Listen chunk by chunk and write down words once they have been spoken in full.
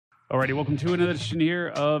Alrighty, welcome to another edition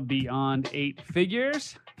here of Beyond Eight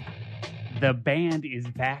Figures. The band is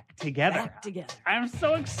back together. I'm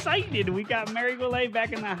so excited. We got Mary Goulet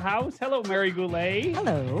back in the house. Hello, Mary Goulet.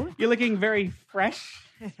 Hello. You're looking very fresh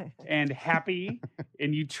and happy,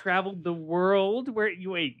 and you traveled the world. Where did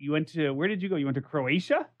you go? You went to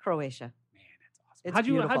Croatia? Croatia. Man, that's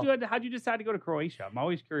awesome. How'd you decide to go to Croatia? I'm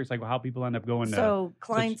always curious, like how people end up going. So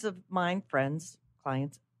clients of mine,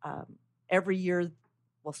 every year.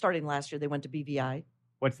 Well, starting last year, they went to BVI.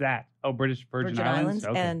 What's that? Oh, British Virgin Islands?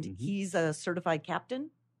 Okay. And he's a certified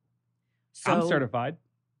captain. So, I'm certified.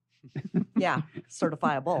 Yeah,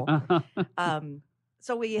 certifiable.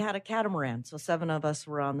 So we had a catamaran. So 7 of us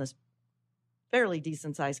were on this fairly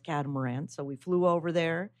decent-sized catamaran. So we flew over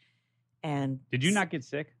there. And did you not get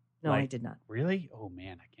sick? No, I did not. Really? Oh,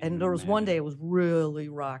 man. I can't. And there was one day it was really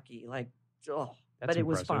rocky. But it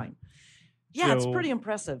was fine. Yeah, it's pretty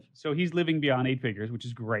impressive. So he's living beyond 8 figures, which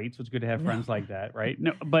is great. So it's good to have friends like that, right?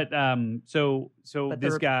 No, but this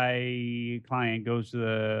client goes to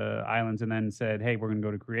the islands and then said, "Hey, we're going to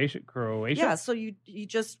go to Croatia." Yeah, so you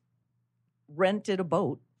just rented a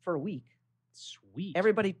boat for a week. Sweet.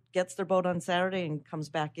 Everybody gets their boat on Saturday and comes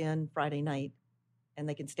back in Friday night, and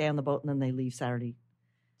they can stay on the boat and then they leave Saturday.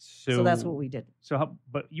 So that's what we did.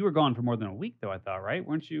 But you were gone for more than a week, though, I thought, right?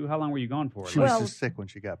 Weren't you? How long were you gone for? She was just sick when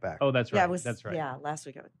she got back. Oh, that's right. Yeah, that's right. Yeah, last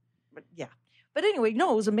week. But anyway,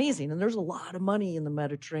 no, it was amazing. And there's a lot of money in the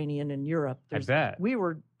Mediterranean and Europe. I bet. We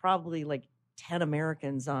were probably like 10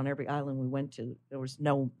 Americans on every island we went to. There was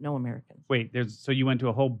no Americans. Wait, so you went to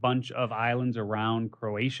a whole bunch of islands around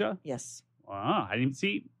Croatia? Yes. Wow, I didn't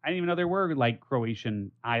even know there were like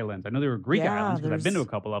Croatian islands. I know there were Greek islands because I've been to a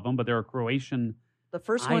couple of them, but there are Croatian. The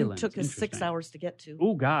first one took us 6 hours to get to.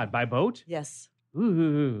 Oh, God, by boat? Yes.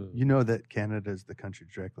 Ooh. You know that Canada is the country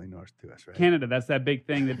directly north to us, right? Canada, that's that big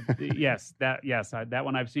thing that, that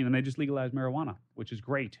one I've seen. And they just legalized marijuana, which is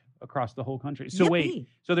great across the whole country. So Yippee.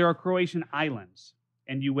 So there are Croatian islands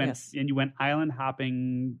and you went Yes. and you went island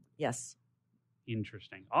hopping. Yes.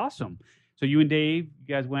 Interesting. Awesome. So you and Dave, you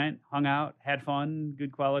guys went, hung out, had fun,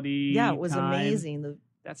 good quality. Yeah, it was time. amazing.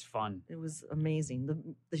 That's fun. It was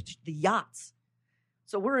amazing. The yachts.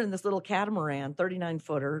 So we're in this little catamaran,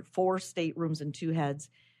 39-footer, 4 staterooms and 2 heads.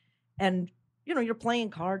 And, you're playing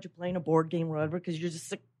cards, you're playing a board game or whatever, because you're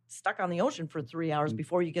just stuck on the ocean for 3 hours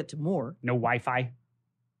before you get to moor. No Wi-Fi?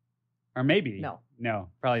 Or maybe. No,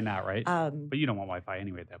 probably not, right? But you don't want Wi-Fi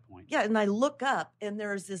anyway at that point. Yeah, and I look up, and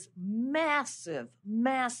there's this massive,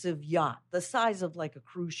 massive yacht, the size of like a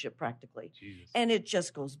cruise ship practically. Jesus. And it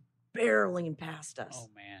just goes barreling past us. Oh,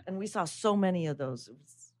 man. And we saw so many of those. It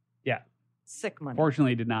was sick money.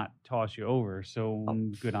 Fortunately, it did not toss you over, so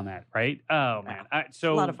good on that, right? Oh, man. A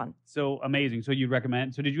lot of fun. So amazing. So you'd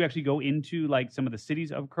recommend, so did you actually go into like some of the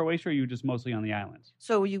cities of Croatia, or you were just mostly on the islands?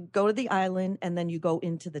 So you go to the island, and then you go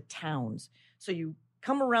into the towns. So you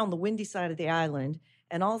come around the windy side of the island,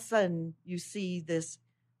 and all of a sudden you see this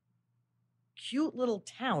cute little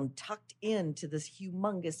town tucked into this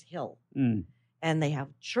humongous hill. Mm. And they have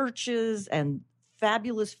churches and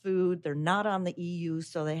fabulous food. They're not on the EU,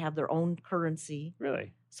 so they have their own currency.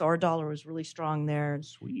 Really? So our dollar was really strong there.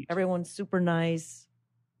 Sweet. Everyone's super nice.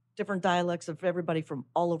 Different dialects of everybody from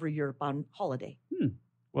all over Europe on holiday.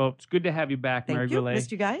 Well, it's good to have you back, Mary Thank you. Goulet.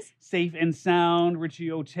 Missed you guys. Safe and sound.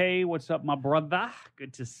 Richie Ote, what's up, my brother?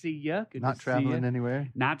 Good to see you. Not traveling anywhere?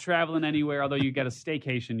 Not traveling anywhere, although you got a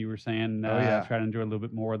staycation, you were saying. Trying to enjoy a little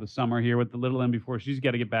bit more of the summer here with the little one before she's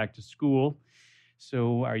got to get back to school.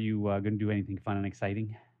 So are you going to do anything fun and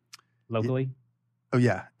exciting locally? Oh,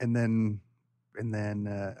 yeah. And then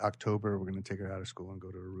October, we're going to take her out of school and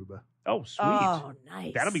go to Aruba. Oh, sweet. Oh,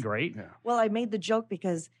 nice. That'll be great. Yeah. Well, I made the joke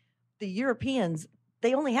because the Europeans,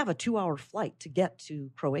 they only have a 2-hour flight to get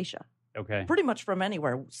to Croatia. Okay. Pretty much from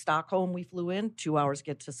anywhere. Stockholm, we flew in, 2 hours to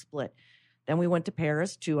get to Split. Then we went to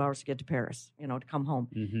Paris, 2 hours to get to Paris, to come home.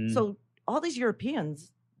 Mm-hmm. So all these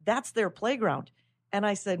Europeans, that's their playground. And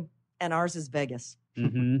I said, and ours is Vegas.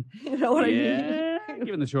 Mm-hmm. You know what I mean? Yeah,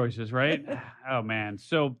 given the choices, right? Oh, man.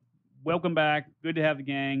 So welcome back. Good to have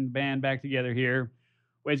the band back together here.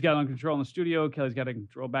 Wade's got it on control in the studio. Kelly's got it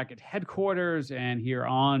control back at headquarters. And here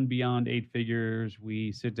on Beyond 8 Figures,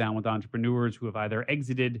 we sit down with entrepreneurs who have either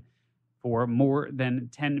exited for more than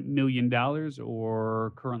 $10 million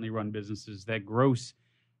or currently run businesses that gross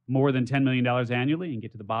more than $10 million annually and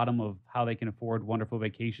get to the bottom of how they can afford wonderful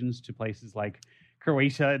vacations to places like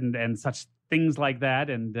Croatia and such things like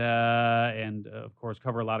that. And of course,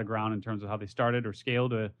 cover a lot of ground in terms of how they started or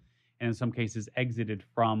scaled and in some cases exited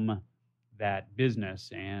from that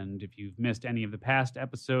business. And if you've missed any of the past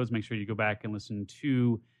episodes, make sure you go back and listen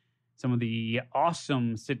to some of the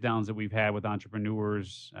awesome sit downs that we've had with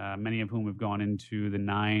entrepreneurs, many of whom have gone into the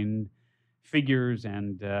 9 figures,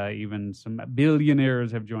 and even some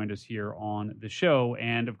billionaires have joined us here on the show.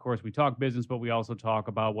 And of course, we talk business, but we also talk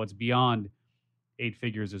about what's beyond 8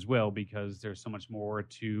 figures as well, because there's so much more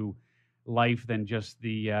to life than just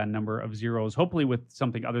the number of zeros, hopefully with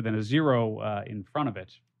something other than a zero in front of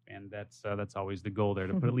it. And that's always the goal there,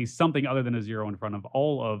 to put at least something other than a zero in front of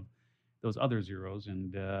all of those other zeros,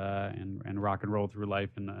 and rock and roll through life,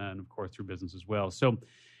 and of course through business as well. So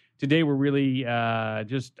today we're really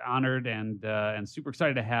just honored and super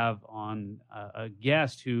excited to have on a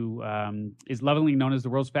guest who is lovingly known as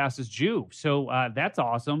the world's fastest Jew. So that's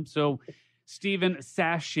awesome. So Stephen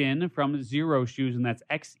Sashen from Xero Shoes, and that's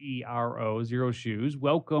Xero, Xero Shoes.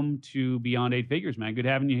 Welcome to Beyond 8 Figures, man. Good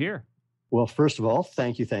having you here. Well, first of all,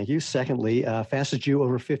 thank you. Secondly, fastest Jew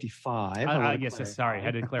over 55. Yes, sorry, I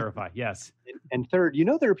had to clarify. Yes. And third,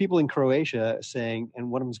 there are people in Croatia saying, and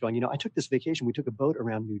one of them's going, I took this vacation. We took a boat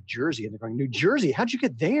around New Jersey. And they're going, New Jersey? How'd you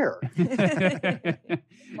get there?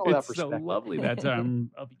 It's so lovely that time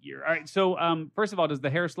of year. All right. So first of all, does the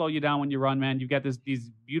hair slow you down when you run, man? You've got these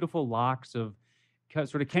beautiful locks of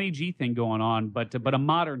sort of Kenny G thing going on, but a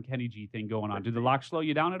modern Kenny G thing going on. Do the locks slow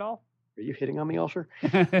you down at all? Are you hitting on me, Ulfer?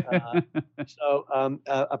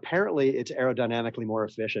 Apparently it's aerodynamically more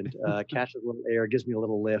efficient. Catches a little air, gives me a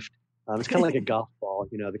little lift. It's kind of like a golf ball.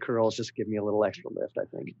 The curls just give me a little extra lift, I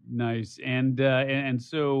think. Nice. And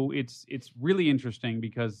so it's really interesting,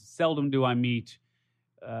 because seldom do I meet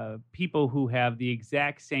people who have the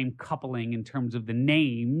exact same coupling in terms of the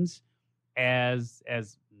names as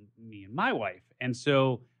me and my wife. And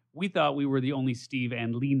so we thought we were the only Steve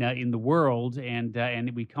and Lena in the world,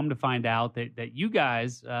 and we come to find out that you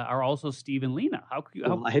guys are also Steve and Lena.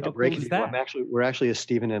 I hate to break it to you. We're actually a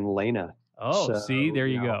Stephen and Lena. Oh, so, see, there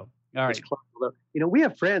you go. All right. We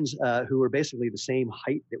have friends who are basically the same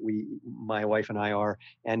height that my wife and I are,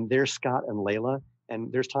 and they're Scott and Layla. And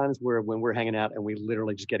there's times when we're hanging out and we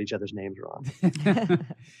literally just get each other's names wrong.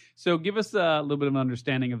 So give us a little bit of an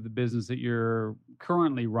understanding of the business that you're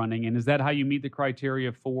currently running. And is that how you meet the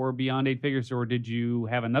criteria for Beyond 8 Figures? Or did you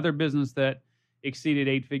have another business that exceeded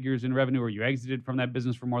 8 figures in revenue, or you exited from that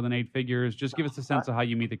business for more than 8 figures? Just give us a sense of how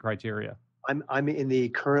you meet the criteria. I'm in the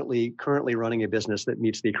currently running a business that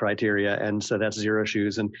meets the criteria. And so that's Xero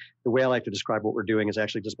Shoes. And the way I like to describe what we're doing is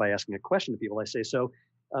actually just by asking a question to people. I say, so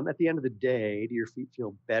at the end of the day, do your feet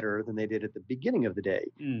feel better than they did at the beginning of the day?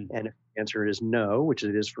 And if the answer is no, which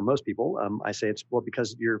it is for most people, I say it's, well,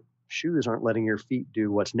 because your shoes aren't letting your feet do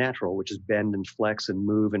what's natural, which is bend and flex and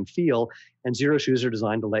move and feel. And Xero Shoes are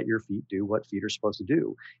designed to let your feet do what feet are supposed to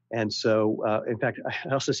do. And so, in fact,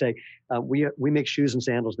 I also say we make shoes and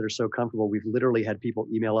sandals that are so comfortable. We've literally had people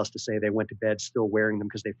email us to say they went to bed still wearing them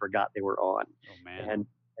because they forgot they were on. Oh, man.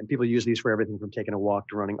 And people use these for everything from taking a walk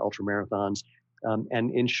to running ultra marathons.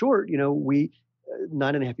 And in short, we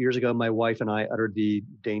 9.5 years ago, my wife and I uttered the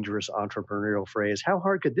dangerous entrepreneurial phrase, how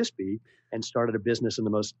hard could this be? And started a business in the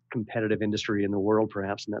most competitive industry in the world,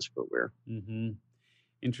 perhaps, and that's footwear. Mm-hmm.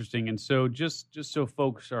 Interesting. And so just so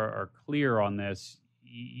folks are clear on this,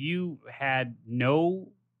 you had no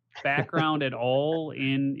background at all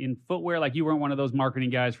in footwear? Like, you weren't one of those marketing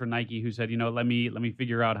guys for Nike who said, let me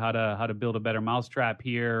figure out how to build a better mousetrap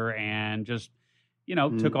here, and just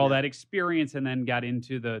took all that experience and then got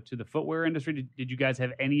into the footwear industry. Did you guys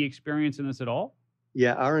have any experience in this at all?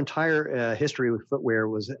 Yeah, our entire history with footwear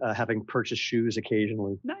was having purchased shoes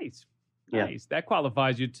occasionally. Nice. Yeah. Nice. That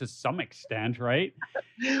qualifies you to some extent, right?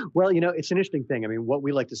 Well, it's an interesting thing. I mean, what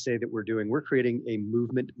we like to say that we're doing, we're creating a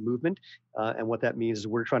movement. And what that means is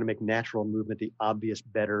we're trying to make natural movement the obvious,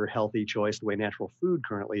 better, healthy choice, the way natural food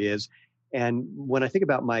currently is. And when I think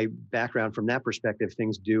about my background from that perspective,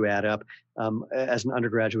 things do add up. As an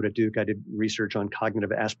undergraduate at Duke, I did research on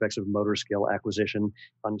cognitive aspects of motor skill acquisition,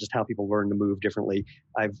 on just how people learn to move differently.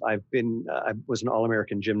 I was an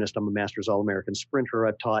All-American gymnast. I'm a master's All-American sprinter.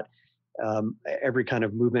 I've taught every kind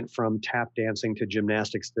of movement from tap dancing to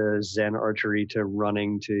gymnastics to Zen archery to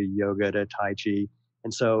running to yoga to Tai Chi.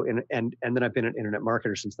 And so, and then I've been an internet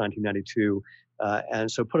marketer since 1992. And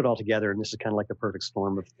so put it all together, and this is kind of like the perfect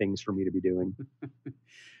storm of things for me to be doing.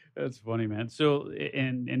 That's funny, man. So,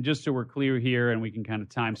 and just so we're clear here, and we can kind of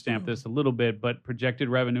timestamp this a little bit, but projected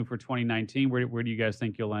revenue for 2019, where do you guys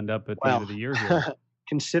think you'll end up at the end of the year here?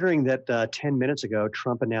 Considering that 10 minutes ago,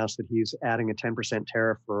 Trump announced that he's adding a 10%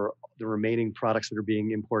 tariff for the remaining products that are being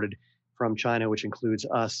imported from China, which includes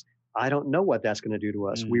us, I don't know what that's going to do to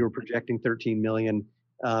us. We were projecting 13 million,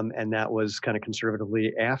 and that was kind of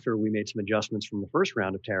conservatively after we made some adjustments from the first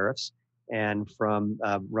round of tariffs. and from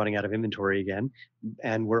running out of inventory again.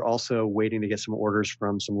 And we're also waiting to get some orders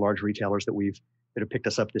from some large retailers that have picked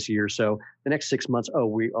us up this year. So the next 6 months,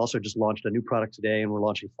 we also just launched a new product today, and we're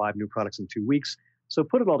launching 5 new products in 2 weeks. So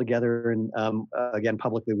put it all together, and again,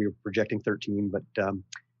 publicly we were projecting 13, but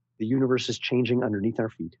the universe is changing underneath our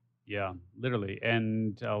feet. Yeah, literally.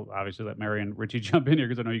 And I'll obviously let Mary and Richie jump in here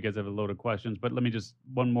because I know you guys have a load of questions. But let me just,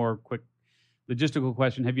 one more quick logistical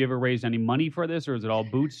question. Have you ever raised any money for this, or is it all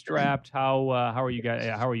bootstrapped? How are you guys?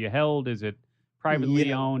 How are you held? Is it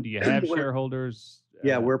privately owned? Do you have shareholders?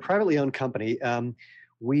 Yeah, we're a privately owned company.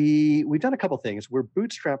 We've done a couple things. We're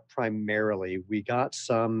bootstrapped primarily. We got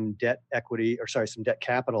some some debt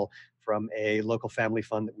capital from a local family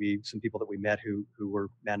fund some people that we met who were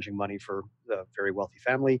managing money for a very wealthy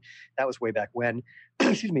family. That was way back when.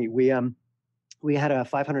 Excuse me. We had a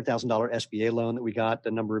 $500,000 SBA loan that we got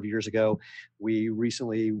a number of years ago. We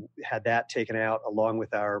recently had that taken out along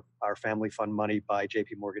with our family fund money by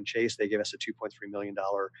JP Morgan Chase. They gave us a $2.3 million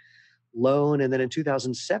loan. And then in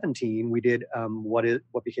 2017, we did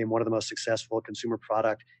what became one of the most successful consumer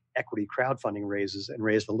product equity crowdfunding raises, and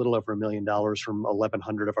raised a little over $1 million from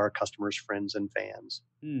 1,100 of our customers, friends, and fans.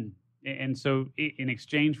 And so in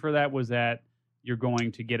exchange for that, was that you're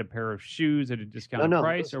going to get a pair of shoes at a discounted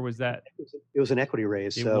price, or was that? It was an equity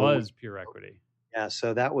raise. It was pure equity. Yeah,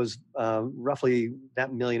 so that was roughly,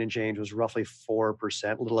 that million and change was roughly 4%,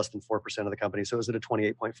 a little less than 4% of the company. So it was at a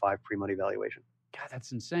 28.5 pre-money valuation. God,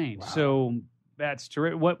 that's insane. Wow. So that's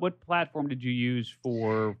terrific. What platform did you use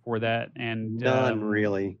for that? And none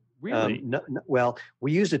really. Really? Well,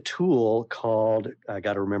 we used a tool called, I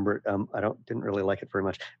got to remember it. Didn't really like it very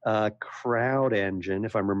much. Crowd Engine,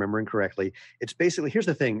 if I'm remembering correctly. It's basically, here's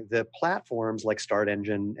the thing: the platforms like Start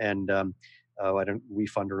Engine and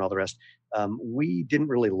WeFunder and all the rest. We didn't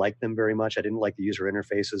really like them very much. I didn't like the user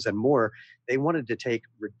interfaces, and more, they wanted to take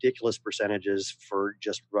ridiculous percentages for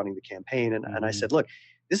just running the campaign. And I said, look,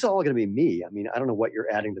 this is all going to be me. I mean, I don't know what you're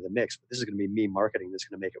adding to the mix, but this is going to be me marketing that's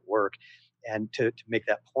going to make it work. And to make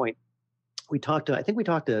that point, I think we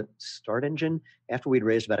talked to Start Engine after we'd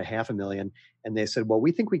raised about $500,000, and they said, well,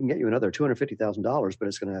 we think we can get you another $250,000, but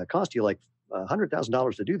it's going to cost you like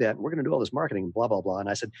 $100,000 to do that, and we're going to do all this marketing and blah blah blah. And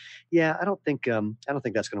I said, yeah, I don't think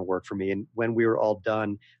that's going to work for me. And when we were all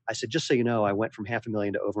done, I said, just so you know, I went from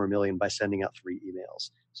 $500,000 to over $1 million by sending out 3 emails.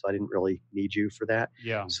 So I didn't really need you for that.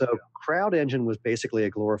 Yeah. So Crowd Engine was basically a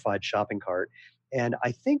glorified shopping cart. And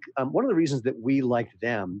I think one of the reasons that we liked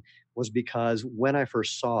them was because when I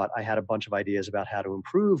first saw it, I had a bunch of ideas about how to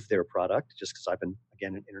improve their product, just because I've been,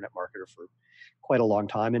 again, an internet marketer for quite a long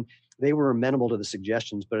time. And they were amenable to the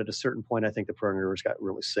suggestions, but at a certain point, I think the programmers got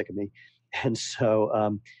really sick of me. And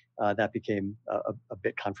so that became a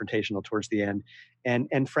bit confrontational towards the end.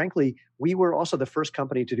 And frankly, we were also the first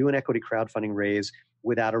company to do an equity crowdfunding raise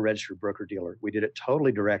without a registered broker-dealer. We did it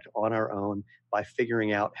totally direct on our own by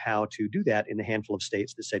figuring out how to do that in a handful of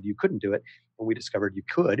states that said you couldn't do it. And we discovered you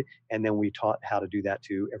could. And then we taught how to do that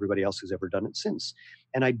to everybody else who's ever done it since.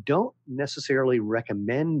 And I don't necessarily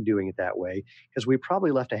recommend doing it that way, because we probably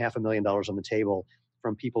left $500,000 on the table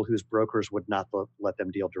from people whose brokers would not let them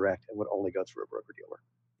deal direct and would only go through a broker-dealer.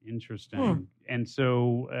 Interesting. And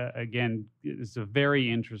so, again, it's a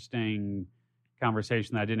very interesting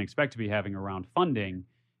conversation that I didn't expect to be having around funding.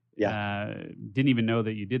 Yeah. Didn't even know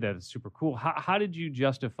that you did that. It's super cool. How did you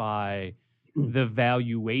justify the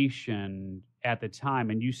valuation at the time?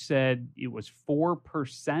 And you said it was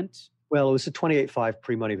 4%? Well, it was a 28.5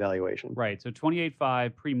 pre-money valuation. Right. So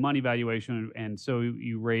 28.5 pre-money valuation. And so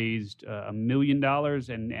you raised $1 million and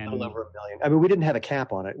a little over $1 million. I mean, we didn't have a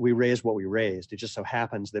cap on it. We raised what we raised. It just so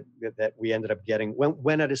happens that we ended up getting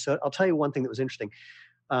I'll tell you one thing that was interesting.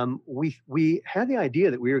 We had the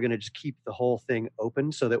idea that we were going to just keep the whole thing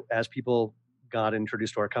open so that as people got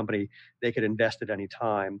introduced to our company, they could invest at any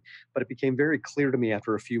time. But it became very clear to me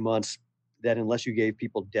after a few months that unless you gave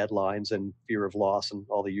people deadlines and fear of loss and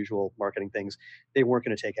all the usual marketing things, they weren't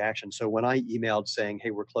going to take action. So when I emailed saying, hey,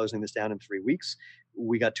 we're closing this down in 3 weeks,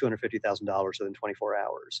 we got $250,000 within 24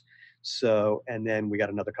 hours. So, and then we got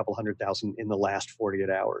another couple $100,000 in the last 48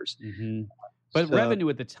 hours. Mm-hmm. But revenue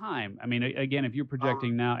at the time, I mean, again, if you're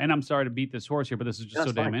projecting now, and I'm sorry to beat this horse here, but this is just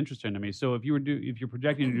so damn interesting to me. So if you're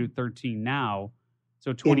projecting to do 13 now,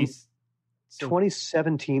 so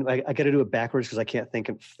 2017, I got to do it backwards because I can't think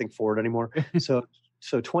forward anymore. So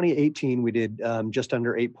 2018 we did just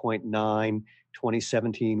under 8.9.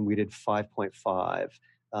 2017 we did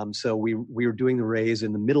 5.5. So we were doing the raise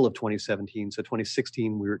in the middle of 2017. So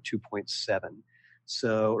 2016 we were at 2.7.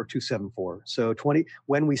 So, or 2.74. So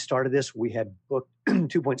when we started this, we had booked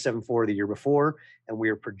 2.74 the year before, and we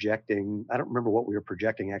were projecting, I don't remember what we were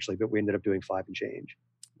projecting actually, but we ended up doing 5 and change.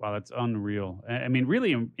 Wow, that's unreal. I mean,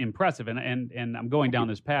 really impressive. And I'm going down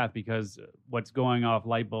this path because what's going off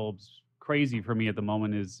light bulbs crazy for me at the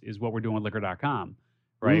moment is what we're doing with liquor.com,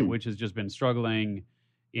 right? Which has just been struggling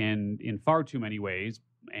in far too many ways.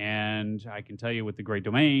 And I can tell you with the great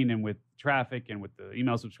domain and with traffic and with the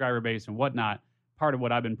email subscriber base and whatnot, part of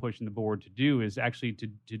what I've been pushing the board to do is actually to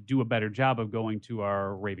do a better job of going to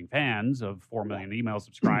our raving fans of 4 million email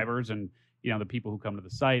subscribers and the people who come to the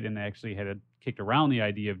site, and they actually had kicked around the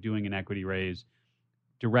idea of doing an equity raise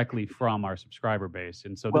directly from our subscriber base.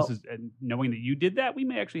 And so this is knowing that you did that, we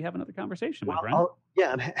may actually have another conversation, my friend.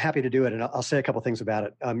 I'm happy to do it. And I'll say a couple things about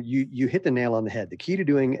it. You hit the nail on the head. The key to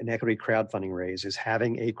doing an equity crowdfunding raise is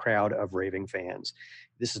having a crowd of raving fans.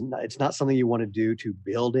 It's not something you want to do to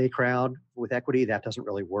build a crowd with equity. That doesn't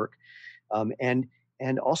really work.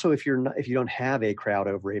 And also, if you don't have a crowd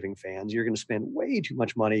of raving fans, you're going to spend way too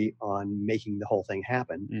much money on making the whole thing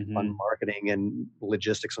happen, on marketing and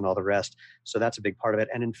logistics and all the rest. So that's a big part of it.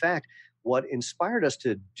 And in fact, what inspired us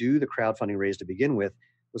to do the crowdfunding raise to begin with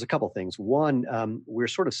was a couple things. One, we're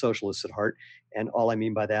sort of socialists at heart. And all I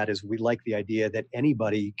mean by that is we like the idea that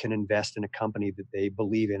anybody can invest in a company that they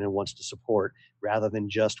believe in and wants to support, rather than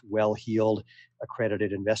just well-heeled,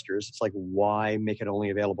 accredited investors. It's like, why make it only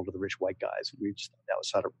available to the rich white guys? We just thought that was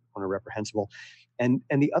sort of reprehensible. And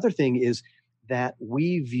the other thing is that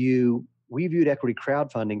we viewed equity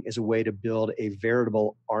crowdfunding as a way to build a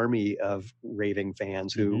veritable army of raving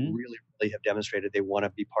fans who really, really have demonstrated they want to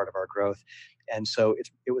be part of our growth. And so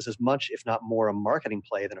it was as much, if not more, a marketing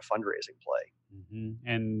play than a fundraising play.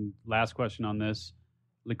 And last question on this,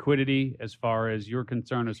 liquidity, as far as you're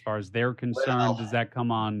concerned, as far as they're concerned, does that come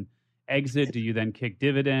on exit? Do you then kick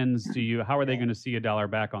dividends? How are they going to see $1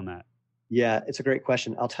 back on that? Yeah, it's a great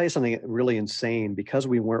question. I'll tell you something really insane. Because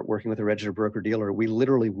we weren't working with a registered broker-dealer, we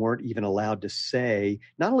literally weren't even allowed to say,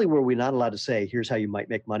 not only were we not allowed to say, here's how you might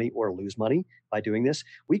make money or lose money by doing this,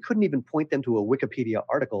 we couldn't even point them to a Wikipedia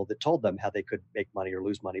article that told them how they could make money or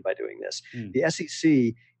lose money by doing this. The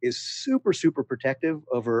SEC is super, super protective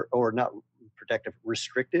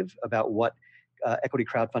restrictive about what equity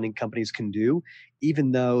crowdfunding companies can do,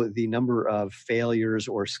 even though the number of failures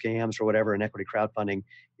or scams or whatever in equity crowdfunding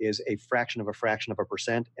is a fraction of a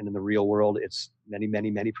percent. And in the real world, it's many, many,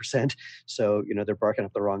 many percent. So, they're barking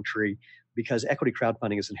up the wrong tree, because equity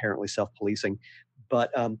crowdfunding is inherently self-policing. But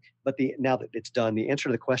now that it's done, the answer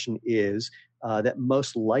to the question is that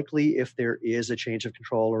most likely, if there is a change of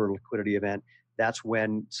control or a liquidity event, that's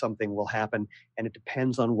when something will happen. And it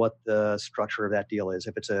depends on what the structure of that deal is.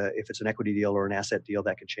 If it's an equity deal or an asset deal,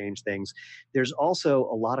 that could change things. There's also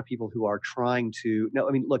a lot of people who are trying to,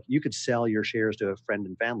 look, you could sell your shares to a friend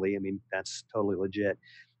and family. That's totally legit.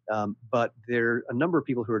 But there are a number of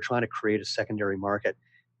people who are trying to create a secondary market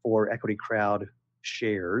for equity crowd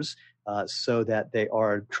shares so that they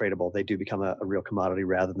are tradable. They do become a real commodity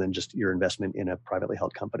rather than just your investment in a privately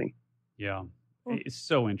held company. Yeah. It's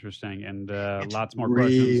so interesting, and lots more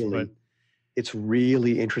questions. But it's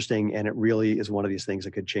really interesting, and it really is one of these things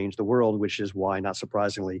that could change the world, which is why, not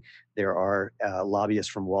surprisingly, there are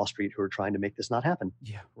lobbyists from Wall Street who are trying to make this not happen.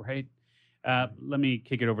 Yeah, right. Let me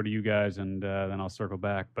kick it over to you guys, and then I'll circle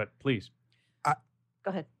back. But please. Go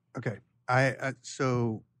ahead. Okay.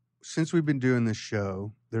 So since we've been doing this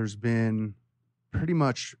show, there's been pretty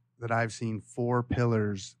much that I've seen 4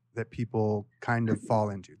 pillars that people kind of fall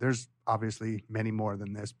into. There's obviously many more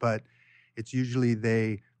than this, but it's usually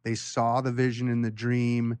they saw the vision and the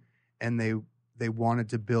dream, and they wanted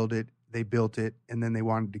to build it. They built it, and then they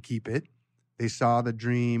wanted to keep it. They saw the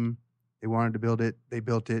dream. They wanted to build it. They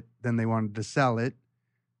built it. Then they wanted to sell it.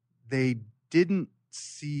 They didn't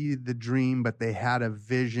see the dream, but they had a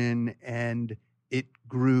vision, and it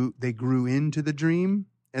grew. They grew into the dream,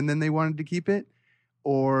 and then they wanted to keep it.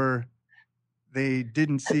 Or they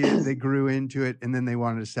didn't see it, they grew into it, and then they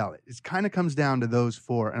wanted to sell it. It kind of comes down to those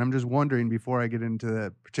 4. And I'm just wondering, before I get into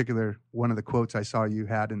the particular one of the quotes I saw you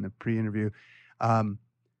had in the pre-interview,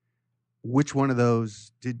 which one of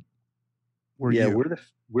those were you? Yeah,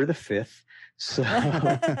 we're the 5th. So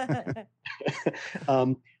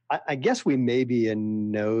I guess we may be a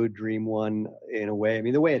no dream one in a way.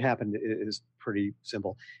 The way it happened is pretty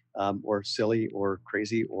simple, or silly, or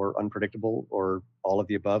crazy, or unpredictable, or all of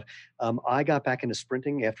the above. I got back into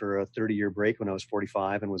sprinting after a 30-year break when I was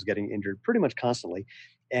 45 and was getting injured pretty much constantly.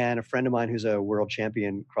 And a friend of mine who's a world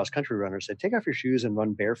champion cross-country runner said, take off your shoes and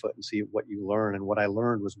run barefoot and see what you learn. And what I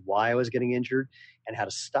learned was why I was getting injured and how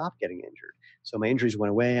to stop getting injured. So my injuries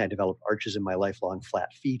went away. I developed arches in my lifelong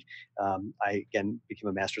flat feet. I, again, became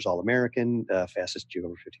a Masters All-American, fastest Jew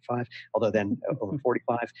over 55, although then over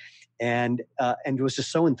 45. And was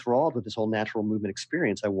just so enthralled with this whole natural movement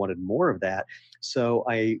experience. I wanted more of that. So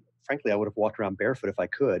frankly, I would have walked around barefoot if I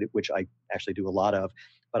could, which I actually do a lot of.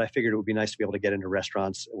 But I figured it would be nice to be able to get into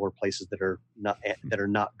restaurants or places that are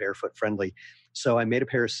not barefoot friendly. So I made a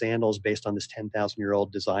pair of sandals based on this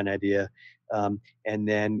 10,000-year-old design idea. And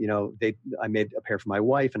then, I made a pair for my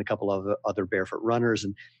wife and a couple of other barefoot runners,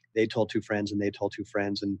 and they told two friends, and they told two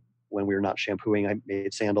friends. And when we were not shampooing, I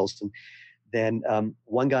made sandals. And then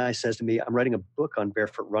one guy says to me, I'm writing a book on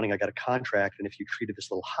barefoot running. I got a contract. And if you treated this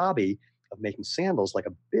little hobby of making sandals like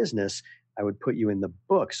a business, I would put you in the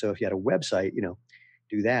book. So if you had a website,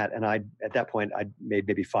 do that. And at that point, I'd made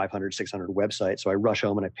maybe 500, 600 websites. So I rush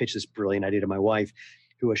home and I pitch this brilliant idea to my wife,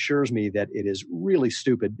 who assures me that it is really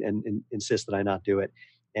stupid and insists that I not do it.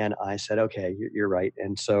 And I said, okay, you're right.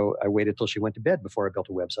 And so I waited till she went to bed before I built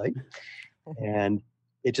a website. And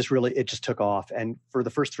it just took off. And for the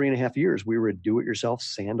first 3.5 years, we were a do-it-yourself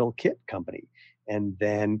sandal kit company. And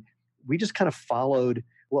then we just kind of followed.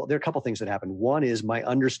 Well, there are a couple things that happened. One is my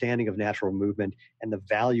understanding of natural movement and the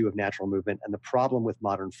value of natural movement and the problem with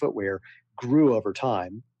modern footwear grew over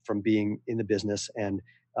time from being in the business and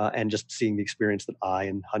just seeing the experience that I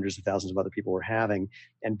and hundreds of thousands of other people were having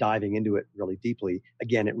and diving into it really deeply.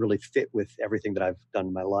 Again, it really fit with everything that I've done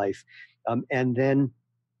in my life. And then,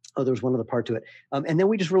 there was one other part to it. And then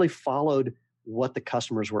we just really followed what the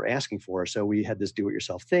customers were asking for. So we had this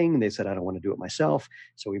do-it-yourself thing. They said, I don't want to do it myself.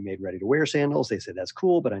 So we made ready-to-wear sandals. They said, that's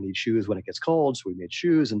cool, but I need shoes when it gets cold. So we made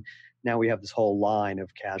shoes. And now we have this whole line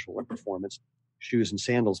of casual and performance shoes and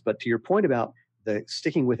sandals. But to your point about the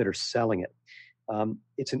sticking with it or selling it,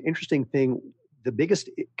 it's an interesting thing. The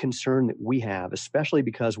biggest concern that we have, especially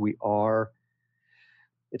because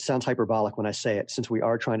it sounds hyperbolic when I say it, since we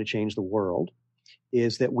are trying to change the world,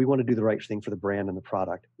 is that we want to do the right thing for the brand and the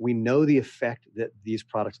product. We know the effect that these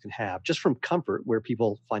products can have, just from comfort, where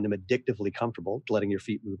people find them addictively comfortable, letting your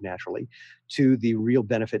feet move naturally, to the real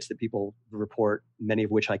benefits that people report, many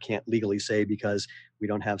of which I can't legally say because we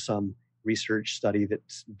don't have some research study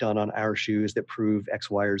that's done on our shoes that prove X,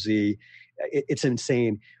 Y, or Z. It's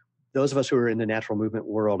insane. Those of us who are in the natural movement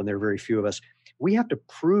world, and there are very few of us, we have to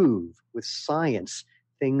prove with science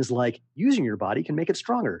things like using your body can make it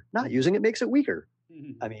stronger. Not using it makes it weaker.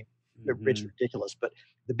 I mean, it's ridiculous, but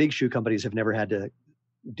the big shoe companies have never had to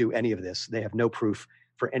do any of this. They have no proof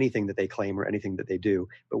for anything that they claim or anything that they do,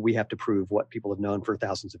 but we have to prove what people have known for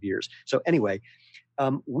thousands of years. So anyway,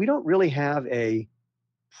 we don't really have a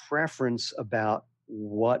preference about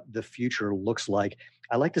what the future looks like.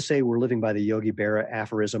 I like to say we're living by the Yogi Berra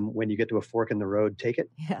aphorism, when you get to a fork in the road, take it.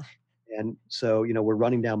 Yeah. And so, we're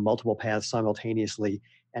running down multiple paths simultaneously.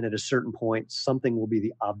 And at a certain point, something will be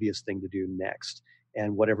the obvious thing to do next.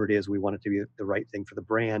 And whatever it is, we want it to be the right thing for the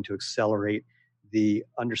brand to accelerate the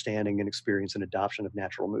understanding and experience and adoption of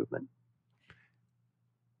natural movement.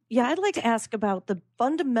 Yeah, I'd like to ask about the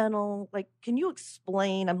fundamental, can you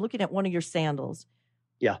explain, I'm looking at one of your sandals.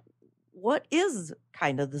 Yeah. What is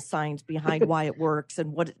kind of the science behind why it works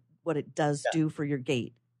and what it does do for your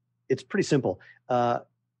gait? It's pretty simple.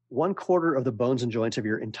 1/4 of the bones and joints of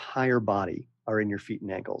your entire body are in your feet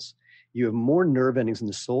and ankles. You have more nerve endings in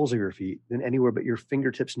the soles of your feet than anywhere but your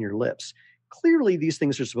fingertips and your lips. Clearly, these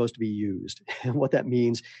things are supposed to be used. And what that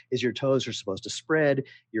means is your toes are supposed to spread,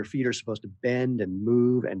 your feet are supposed to bend and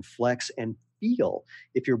move and flex and feel.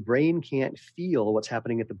 If your brain can't feel what's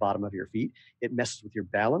happening at the bottom of your feet, it messes with your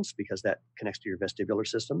balance because that connects to your vestibular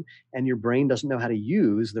system, and your brain doesn't know how to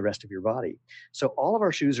use the rest of your body. So all of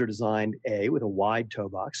our shoes are designed, with a wide toe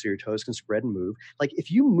box so your toes can spread and move. Like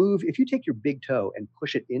if you take your big toe and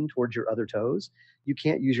push it in towards your other toes, you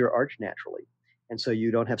can't use your arch naturally. And so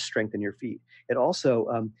you don't have strength in your feet. It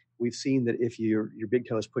also, we've seen that if your big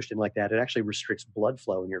toe is pushed in like that, it actually restricts blood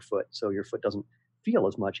flow in your foot. So your foot doesn't feel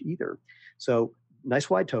as much either. So nice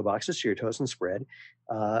wide toe boxes so your toes can spread.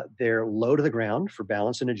 They're low to the ground for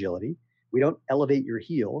balance and agility. We don't elevate your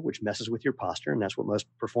heel, which messes with your posture, and that's what most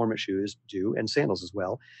performance shoes do, and sandals as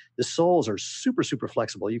well. The soles are super, super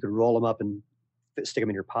flexible. You can roll them up and stick them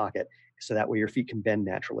in your pocket, so that way your feet can bend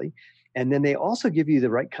naturally. And then they also give you the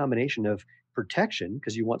right combination of protection,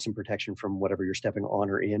 because you want some protection from whatever you're stepping on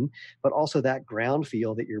or in, but also that ground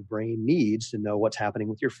feel that your brain needs to know what's happening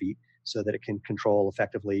with your feet so that it can control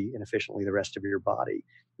effectively and efficiently the rest of your body.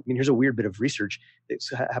 I mean, here's a weird bit of research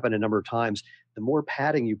that's happened a number of times. The more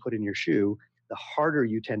padding you put in your shoe, the harder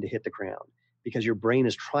you tend to hit the ground. because your brain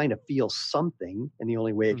is trying to feel something, and the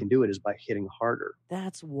only way it can do it is by hitting harder.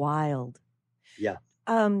 That's wild. Yeah.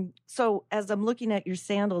 So as I'm looking at your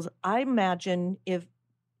sandals, I imagine if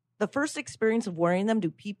the first experience of wearing them,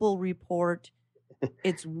 do people report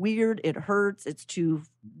it's weird, it hurts, it's too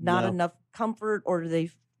not enough comfort, or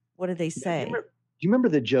what do they say? Do you remember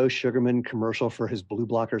the Joe Sugarman commercial for his blue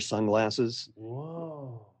blocker sunglasses?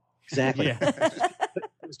 Whoa. Exactly. Yeah.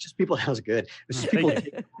 It was just people. That was good. It was just people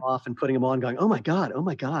taking them off and putting them on, going, "Oh my god,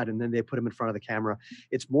 and then they put them in front of the camera.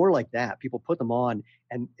 It's more like that. People put them on,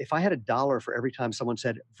 and if I had $1 for every time someone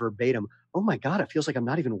said verbatim, "Oh my god, it feels like I'm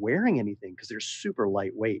not even wearing anything," because they're super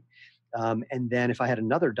lightweight. And then if I had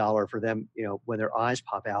another $1 for them, when their eyes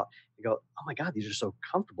pop out, you go, "Oh my god, these are so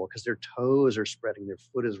comfortable," because their toes are spreading, their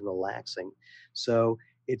foot is relaxing. So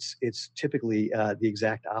it's typically the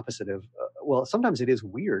exact opposite of. Well, sometimes it is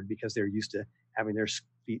weird because they're used to having their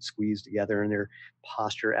feet squeezed together and their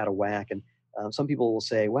posture out of whack. And some people will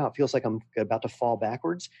say, "Wow, it feels like I'm about to fall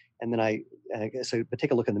backwards." And then I say, "But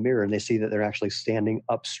take a look in the mirror," and they see that they're actually standing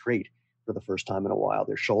up straight for the first time in a while.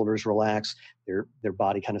 Their shoulders relax, their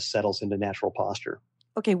body kind of settles into natural posture.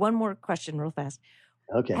 Okay, one more question real fast.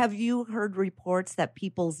 Okay. Have you heard reports that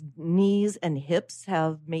people's knees and hips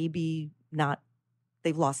have maybe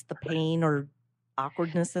they've lost the pain or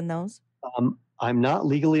awkwardness in those? I'm not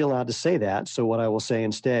legally allowed to say that. So what I will say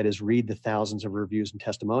instead is read the thousands of reviews and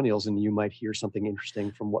testimonials, and you might hear something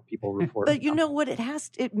interesting from what people report. But you know what?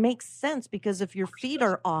 It makes sense, because if your feet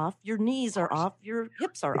are off, your knees are off, your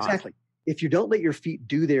hips are off. Exactly. If you don't let your feet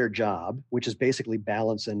do their job, which is basically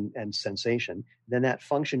balance and sensation, then that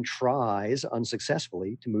function tries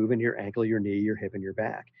unsuccessfully to move into your ankle, your knee, your hip, and your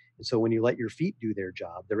back. And so when you let your feet do their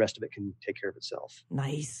job, the rest of it can take care of itself.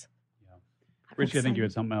 Nice. Yeah. Rich, I think you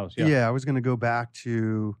had something else. Yeah, I was going to go back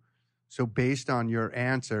to, so based on your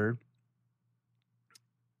answer,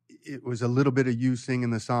 it was a little bit of you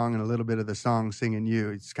singing the song and a little bit of the song singing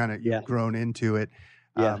you. It's kind of, you've grown into it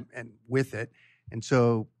and with it. And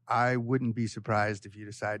so I wouldn't be surprised if you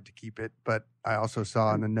decide to keep it. But I also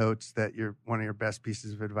saw in the notes that one of your best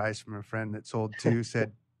pieces of advice from a friend that sold too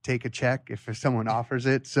said, take a check if someone offers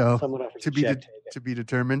it. So to be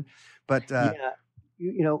determined. But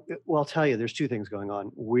well, I'll tell you, there's two things going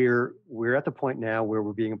on. We're at the point now where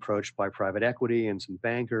we're being approached by private equity and some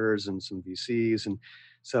bankers and some VCs, and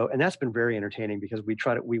that's been very entertaining because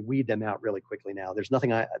we weed them out really quickly now. There's nothing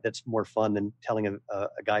that's more fun than telling a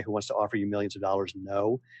guy who wants to offer you millions of dollars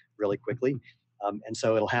no really quickly. And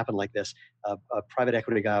so it'll happen like this. A private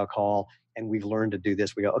equity guy will call, and we've learned to do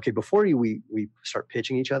this. We go, "Okay, before we start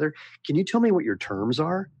pitching each other, can you tell me what your terms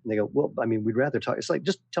are?" And they go, "Well, I mean, we'd rather talk." It's like,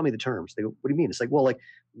 "Just tell me the terms." They go, "What do you mean?" It's like, "Well, like,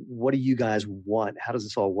 what do you guys want? How does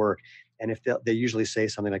this all work?" And if they usually say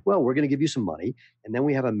something like, "Well, we're going to give you some money, and then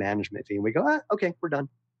we have a management fee," and we go, "Okay, we're done."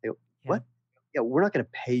 They go, "What? Yeah, we're not going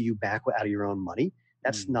to pay you back out of your own money.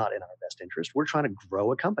 That's not in our best interest. We're trying to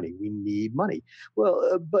grow a company. We need money."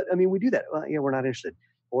 "Well, but I mean, we do that." "Well, yeah, we're not interested."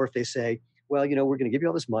 Or if they say, "Well, we're going to give you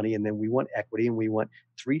all this money, and then we want equity, and we want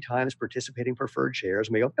 3 times participating preferred shares."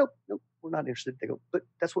 And we go, nope, we're not interested. They go, "But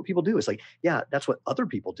that's what people do." It's like, yeah, that's what other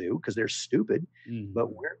people do because they're stupid. But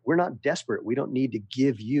we're not desperate. We don't need to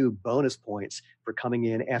give you bonus points for coming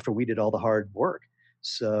in after we did all the hard work.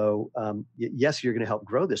 So yes, you're going to help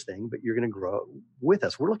grow this thing, but you're going to grow with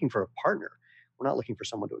us. We're looking for a partner. We're not looking for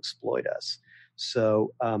someone to exploit us.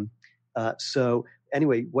 So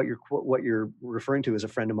anyway, what you're referring to is a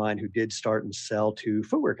friend of mine who did start and sell to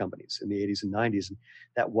footwear companies in the 80s and 90s. And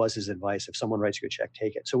that was his advice. If someone writes you a check,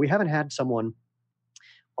 take it. So we haven't had someone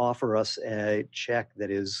offer us a check that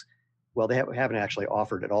is, well, they haven't actually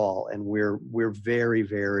offered at all. And we're very,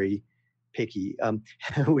 very picky.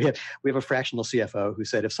 We have a fractional CFO who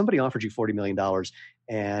said, if somebody offered you $40 million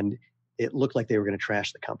and it looked like they were going to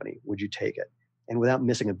trash the company, would you take it? And without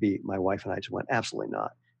missing a beat, my wife and I just went, absolutely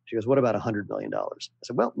not. She goes, "What about $100 million?" I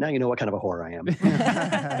said, "Well, now you know what kind of a whore I am."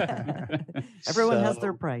 Everyone has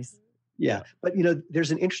their price. Yeah. But,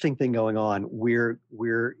 there's an interesting thing going on. We're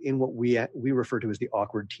in what we refer to as the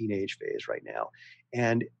awkward teenage phase right now.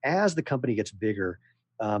 And as the company gets bigger,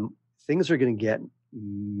 things are going to get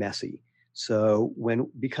messy. So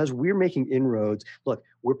because we're making inroads, look,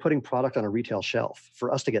 we're putting product on a retail shelf.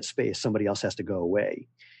 For us to get space, somebody else has to go away.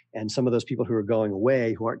 And some of those people who are going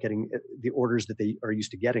away, who aren't getting the orders that they are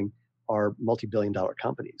used to getting, are multi-billion-dollar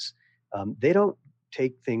companies. They don't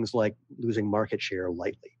take things like losing market share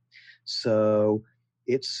lightly. So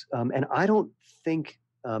it's, and I don't think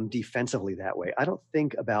defensively that way. I don't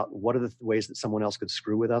think about what are the ways that someone else could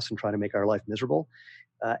screw with us and try to make our life miserable.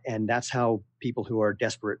 And that's how people who are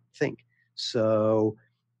desperate think. So,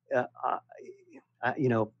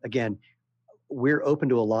 again, we're open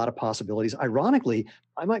to a lot of possibilities. Ironically,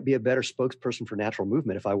 I might be a better spokesperson for natural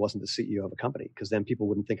movement if I wasn't the CEO of a company, because then people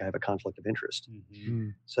wouldn't think I have a conflict of interest. Mm-hmm.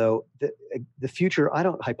 So the future, I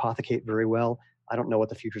don't hypothecate very well. I don't know what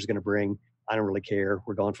the future is going to bring. I don't really care.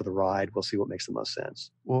 We're going for the ride. We'll see what makes the most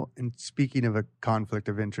sense. Well, and speaking of a conflict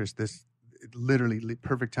of interest, this literally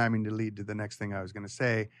perfect timing to lead to the next thing I was going to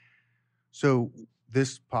say. So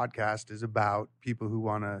this podcast is about people who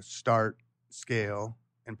want to start, scale,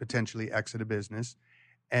 and potentially exit a business.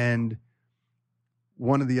 And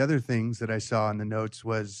one of the other things that I saw in the notes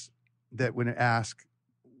was that when asked,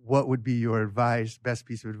 what would be your advice, best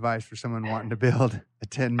piece of advice for someone wanting to build a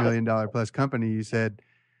 $10 million plus company, you said,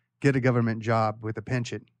 get a government job with a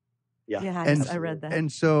pension. Yeah, And I read that.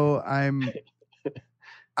 And so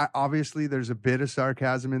obviously there's a bit of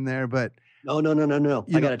sarcasm in there, but No.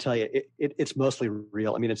 I got to tell you, it's mostly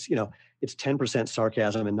real. I mean, it's 10%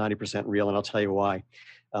 sarcasm and 90% real. And I'll tell you why.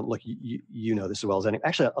 Look, you know this as well as any.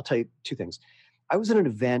 Actually, I'll tell you two things. I was at an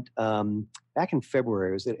event back in February.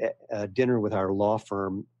 I was at a dinner with our law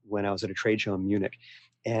firm when I was at a trade show in Munich.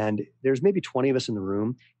 And there's maybe 20 of us in the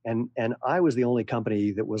room. And I was the only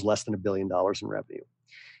company that was less than $1 billion in revenue.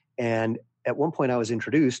 And at one point I was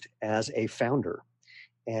introduced as a founder.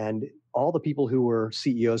 And all the people who were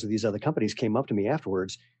CEOs of these other companies came up to me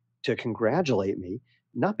afterwards to congratulate me,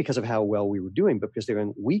 not because of how well we were doing, but because they were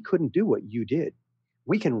going, we couldn't do what you did.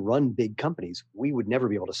 We can run big companies. We would never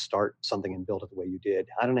be able to start something and build it the way you did.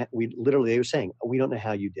 They were saying, we don't know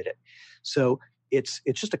how you did it. So it's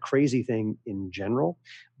just a crazy thing in general.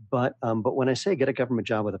 But when I say get a government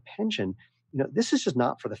job with a pension, this is just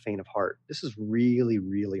not for the faint of heart. This is really,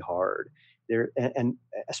 really hard. And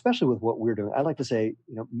especially with what we're doing, I like to say,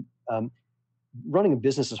 running a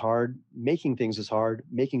business is hard. Making things is hard.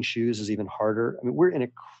 Making shoes is even harder. I mean, we're in a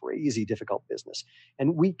crazy difficult business.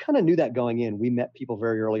 And we kind of knew that going in. We met people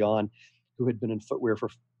very early on who had been in footwear for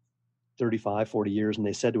 35, 40 years. And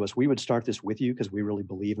they said to us, we would start this with you because we really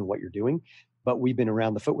believe in what you're doing. But we've been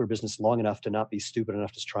around the footwear business long enough to not be stupid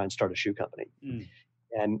enough to try and start a shoe company. Mm.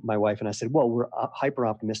 And my wife and I said, well, we're hyper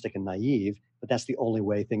optimistic and naive, but that's the only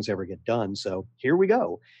way things ever get done. So here we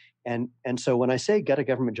go. And so when I say get a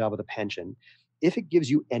government job with a pension, if it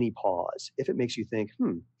gives you any pause, if it makes you think,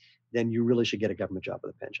 then you really should get a government job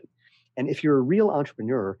with a pension. And if you're a real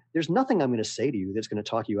entrepreneur, there's nothing I'm going to say to you that's going to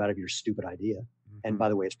talk you out of your stupid idea. Mm-hmm. And by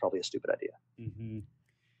the way, it's probably a stupid idea. Mm-hmm.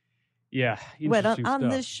 Yeah. But on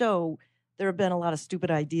this show, there have been a lot of stupid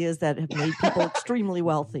ideas that have made people extremely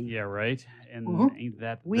wealthy. Yeah, right. And ain't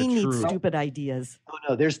that we need stupid ideas. Oh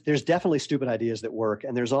no, there's definitely stupid ideas that work,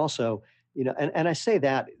 and there's also, and I say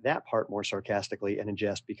that part more sarcastically and in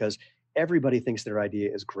jest because everybody thinks their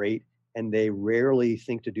idea is great, and they rarely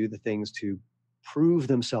think to do the things to prove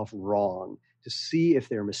themselves wrong, to see if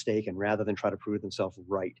they're mistaken rather than try to prove themselves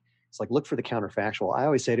right. It's like, look for the counterfactual. I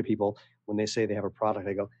always say to people when they say they have a product,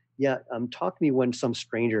 I go, yeah, talk to me when some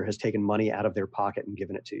stranger has taken money out of their pocket and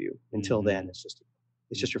given it to you. Until then, it's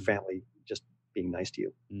just your family just being nice to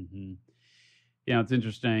you. Mm-hmm. It's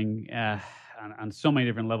interesting on so many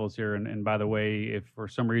different levels here. And by the way, if for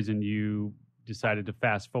some reason you decided to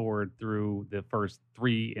fast forward through the first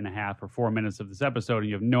 3.5 or 4 minutes of this episode and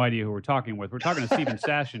you have no idea who we're talking with, we're talking to Stephen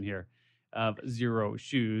Sashen here of Xero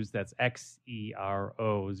Shoes. That's Xero,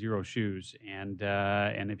 Xero Shoes. And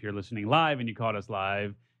if you're listening live and you caught us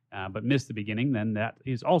live, but missed the beginning, then that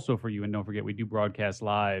is also for you. And don't forget, we do broadcast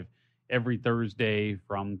live every Thursday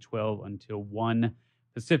from 12 until 1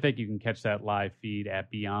 Pacific. You can catch that live feed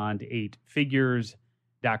at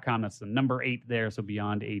beyond8figures.com. That's the number 8 there, so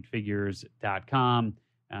beyond8figures.com.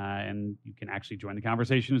 And you can actually join the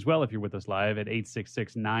conversation as well if you're with us live at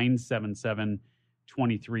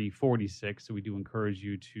 866-977-2346. So we do encourage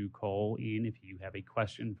you to call in if you have a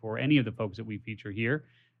question for any of the folks that we feature here,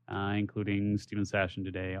 including Stephen Sashen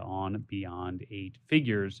today on Beyond 8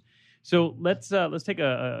 Figures. So let's take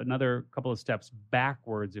another couple of steps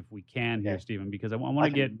backwards if we can here, Stephen, because I want to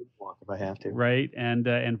get walk if I have to, right. And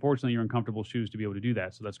fortunately, you're in comfortable shoes to be able to do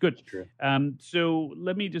that, so that's good. That's true. So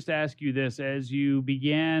let me just ask you this: as you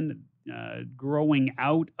began growing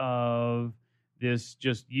out of this,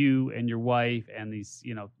 just you and your wife and these,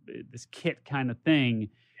 this kit kind of thing.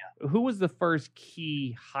 Who was the first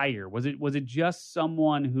key hire? Was it just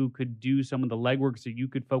someone who could do some of the legwork so you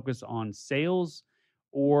could focus on sales,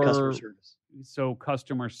 or customer service? So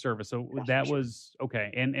customer service. So that was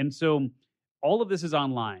okay. And so all of this is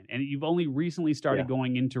online, and you've only recently started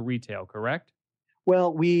going into retail, correct?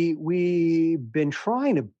 Well, we've been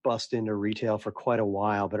trying to bust into retail for quite a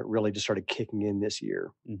while, but it really just started kicking in this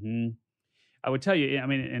year. Mm-hmm. I would tell you, I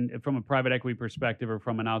mean, and from a private equity perspective or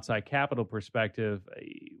from an outside capital perspective,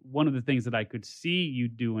 one of the things that I could see you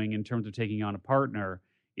doing in terms of taking on a partner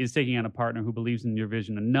is taking on a partner who believes in your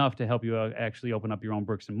vision enough to help you actually open up your own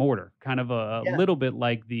bricks and mortar, kind of a little bit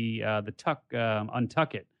like the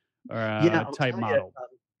Untuck It type model.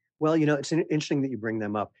 Well, it's interesting that you bring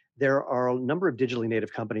them up. There are a number of digitally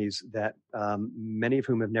native companies that many of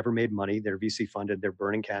whom have never made money. They're VC funded. They're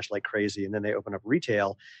burning cash like crazy. And then they open up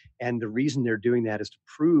retail. And the reason they're doing that is to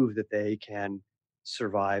prove that they can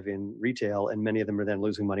survive in retail. And many of them are then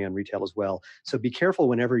losing money on retail as well. So be careful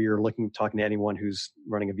whenever you're talking to anyone who's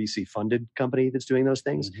running a VC funded company that's doing those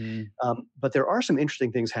things. But there are some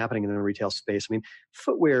interesting things happening in the retail space. I mean,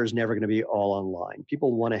 footwear is never going to be all online.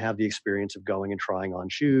 People want to have the experience of going and trying on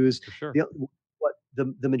shoes. For sure.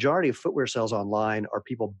 The majority of footwear sales online are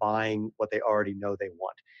people buying what they already know they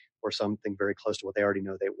want, or something very close to what they already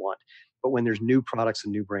know they want. But when there's new products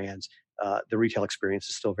and new brands, the retail experience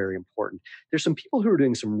is still very important. There's some people who are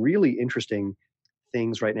doing some really interesting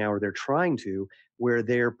things right now, or they're trying to, where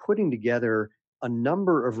they're putting together a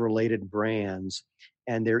number of related brands,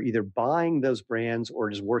 and they're either buying those brands or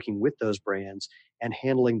just working with those brands and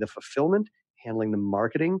handling the fulfillment, handling the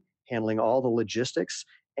marketing, handling all the logistics,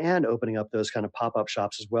 and opening up those kind of pop-up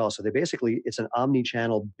shops as well. So it's an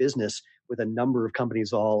omni-channel business with a number of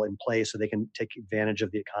companies all in place, so they can take advantage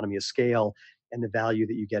of the economy of scale and the value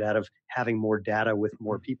that you get out of having more data with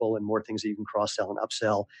more people and more things that you can cross-sell and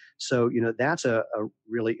upsell. So, that's a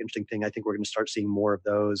really interesting thing. I think we're going to start seeing more of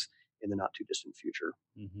those in the not too distant future.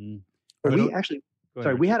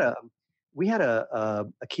 We had a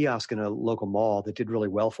kiosk in a local mall that did really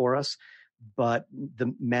well for us, but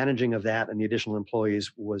the managing of that and the additional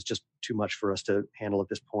employees was just too much for us to handle at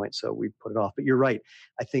this point. So we put it off. But you're right.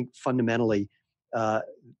 I think fundamentally, I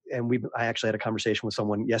actually had a conversation with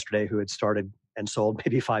someone yesterday who had started and sold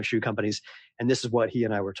maybe 5 shoe companies. And this is what he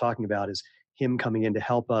and I were talking about, is him coming in to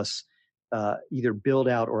help us either build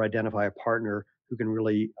out or identify a partner who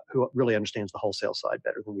really understands the wholesale side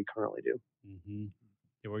better than we currently do. Mm-hmm.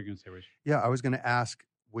 Yeah, what were you going to say, Rich? Yeah, I was going to ask,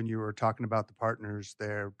 when you were talking about the partners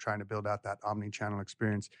there trying to build out that omni-channel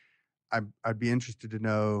experience, I'd be interested to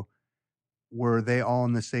know, were they all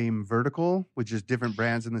in the same vertical with just different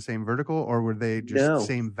brands in the same vertical, or were they just the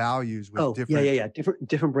same values with different? Yeah.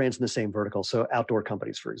 Different brands in the same vertical. So outdoor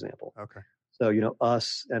companies, for example. Okay. So,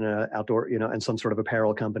 us and an outdoor, and some sort of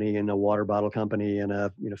apparel company and a water bottle company and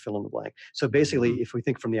a, fill in the blank. So basically, if we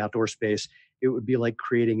think from the outdoor space, it would be like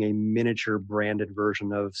creating a miniature branded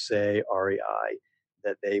version of, say, REI,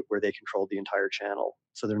 where they controlled the entire channel,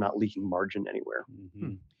 so they're not leaking margin anywhere.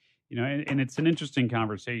 Mm-hmm. And it's an interesting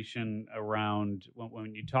conversation around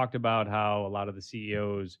when you talked about how a lot of the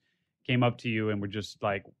CEOs came up to you and were just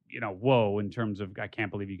like, whoa, in terms of, I can't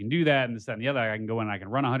believe you can do that and this, that, and the other. I can go in and I can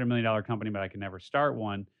run $100 million company, but I can never start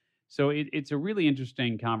one. So it's a really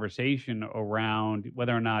interesting conversation around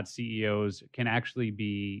whether or not CEOs can actually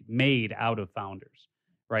be made out of founders,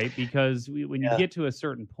 right? Because when you get to a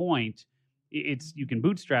certain point, you can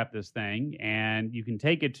bootstrap this thing and you can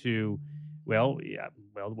take it to,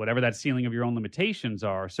 whatever that ceiling of your own limitations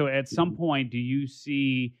are. So at some point, do you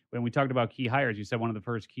see, when we talked about key hires, you said one of the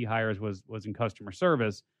first key hires was in customer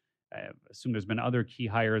service. I assume there's been other key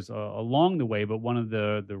hires along the way, but one of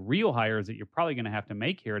the real hires that you're probably going to have to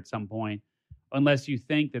make here at some point, unless you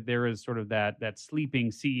think that there is sort of that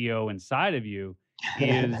sleeping CEO inside of you,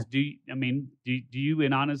 is do you,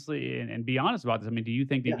 and honestly, and be honest about this, I mean, do you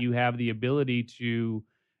think that you have the ability to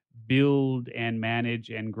build and manage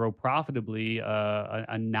and grow profitably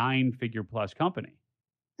a 9-figure plus company?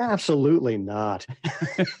 Absolutely not.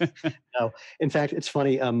 No. In fact, it's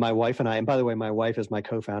funny. My wife and I, and by the way, my wife is my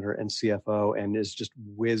co-founder and CFO and is just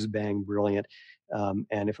whiz bang brilliant.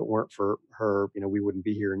 And if it weren't for her, we wouldn't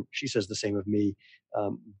be here. And she says the same of me.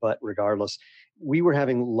 But regardless, we were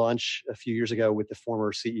having lunch a few years ago with the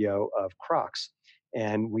former CEO of Crocs.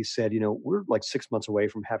 And we said, we're like 6 months away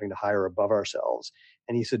from having to hire above ourselves.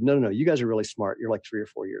 And he said, no, you guys are really smart. You're like 3 or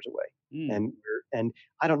 4 years away. And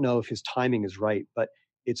I don't know if his timing is right, but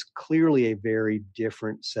it's clearly a very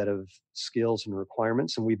different set of skills and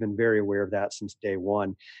requirements. And we've been very aware of that since day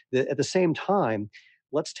one. At the same time,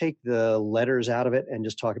 let's take the letters out of it and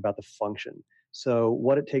just talk about the function. So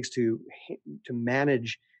what it takes to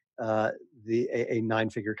manage a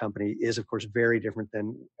 9-figure company is, of course, very different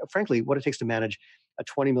than, frankly, what it takes to manage a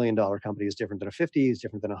 $20 million company is different than a 50, is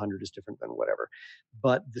different than 100, is different than whatever.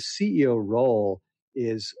 But the CEO role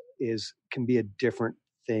can be a different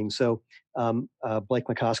thing. So Blake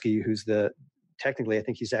McCoskey, who's technically, I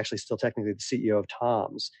think he's actually still technically the CEO of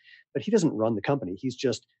Tom's, but he doesn't run the company. He's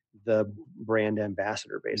just the brand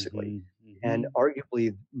ambassador, basically. And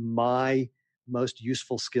arguably, my most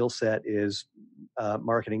useful skill set is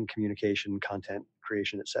marketing, communication, content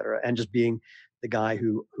creation, et cetera, and just being the guy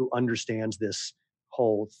who understands this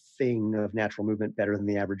whole thing of natural movement better than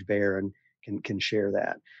the average bear and can share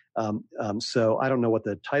that. So I don't know what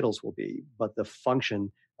the titles will be, but the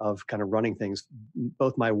function of kind of running things,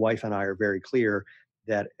 both my wife and I are very clear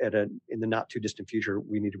that in the not too distant future,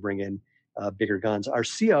 we need to bring in bigger guns. Our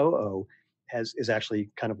COO is actually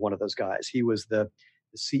kind of one of those guys. He was the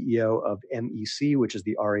CEO of MEC, which is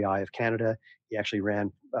the REI of Canada. He actually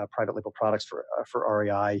ran private label products for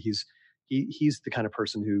REI. He's the kind of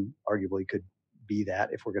person who arguably could be that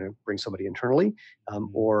if we're going to bring somebody internally,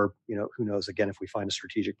 or who knows? Again, if we find a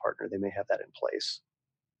strategic partner, they may have that in place.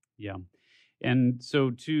 Yeah. And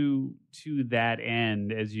so to that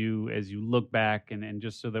end, as you look back and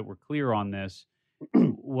just so that we're clear on this,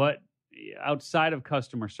 what outside of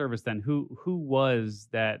customer service, then who was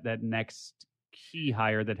that next key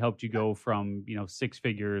hire that helped you go from 6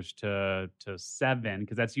 figures to 7?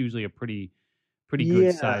 Because that's usually a pretty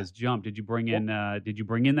good sized jump. Did you bring in that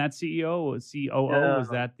CEO, COO? No. Was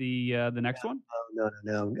that the next one?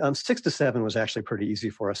 No. 6 to 7 was actually pretty easy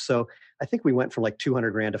for us. So I think we went from like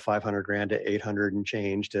 200 grand to 500 grand to 800 and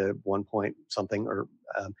change to 1 point something. Or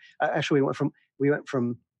actually, we went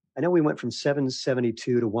from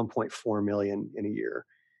 772 to 1.4 million in a year.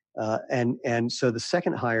 And so the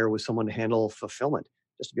second hire was someone to handle fulfillment,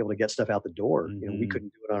 just to be able to get stuff out the door. Mm-hmm. We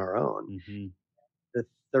couldn't do it on our own. Mm-hmm. The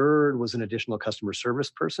third was an additional customer service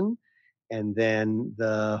person. And then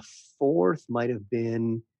the fourth might have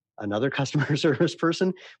been another customer service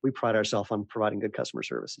person. We pride ourselves on providing good customer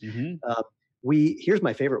service. Mm-hmm. Here's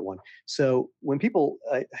my favorite one. So when people,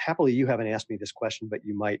 happily you haven't asked me this question, but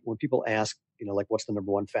you might, when people ask, like what's the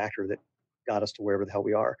number one factor that got us to wherever the hell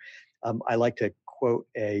we are, I like to quote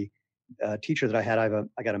a teacher that I had.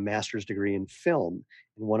 I got a master's degree in film,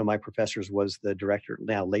 and one of my professors was the director,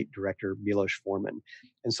 now late director, Milos Forman.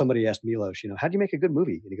 And somebody asked Milos, how do you make a good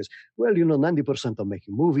movie? And he goes, well, 90% of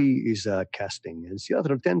making a movie is casting, and the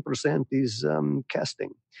other 10% is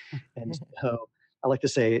casting. And so I like to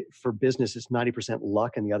say for business, it's 90%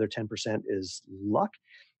 luck, and the other 10% is luck.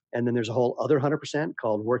 And then there's a whole other 100%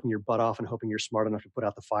 called working your butt off and hoping you're smart enough to put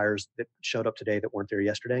out the fires that showed up today that weren't there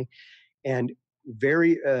yesterday. And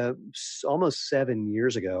almost 7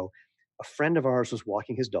 years ago, a friend of ours was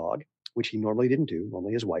walking his dog, which he normally didn't do.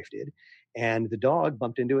 Normally his wife did. And the dog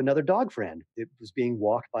bumped into another dog friend. It was being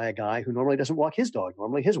walked by a guy who normally doesn't walk his dog.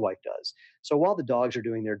 Normally his wife does. So while the dogs are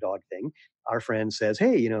doing their dog thing, our friend says,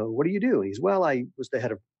 hey, what do you do? And he's, well, I was the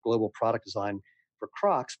head of global product design for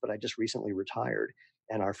Crocs, but I just recently retired.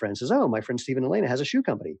 And our friend says, oh, my friend Stephen Elena has a shoe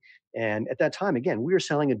company. And at that time, again, we were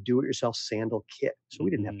selling a do-it-yourself sandal kit. So we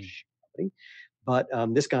didn't have a shoe company. But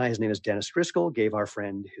this guy, his name is Dennis Driscoll, gave our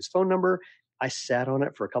friend his phone number. I sat on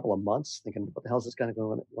it for a couple of months thinking, what the hell is this guy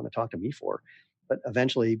going to want to talk to me for? But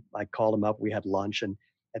eventually I called him up. We had lunch. And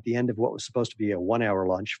at the end of what was supposed to be a 1-hour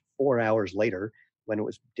lunch, 4 hours later, when it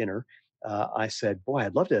was dinner, I said, boy,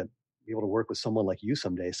 I'd love to be able to work with someone like you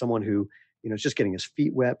someday, someone who is just getting his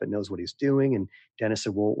feet wet but knows what he's doing. And Dennis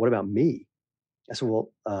said, well, what about me? I said,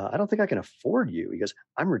 well, I don't think I can afford you. He goes,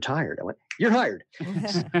 I'm retired. I went, you're hired.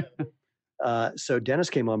 So Dennis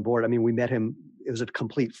came on board. I mean, we met him. It was a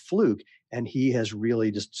complete fluke. And he has really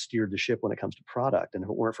just steered the ship when it comes to product. And if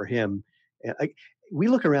it weren't for him, we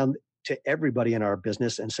look around to everybody in our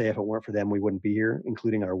business and say, if it weren't for them, we wouldn't be here,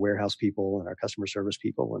 including our warehouse people and our customer service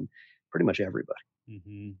people and pretty much everybody.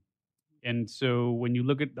 Mm-hmm. And so when you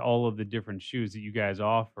look at all of the different shoes that you guys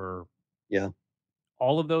offer,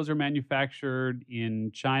 all of those are manufactured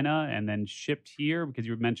in China and then shipped here, because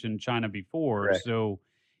you mentioned China before. Correct. So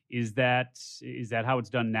is that how it's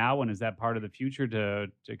done now? And is that part of the future to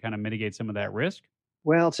kind of mitigate some of that risk?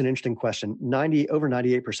 Well, it's an interesting question. Over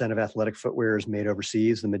 98% of athletic footwear is made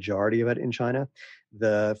overseas, the majority of it in China.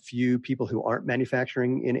 The few people who aren't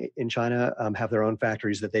manufacturing in China have their own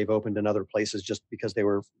factories that they've opened in other places just because they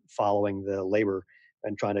were following the labor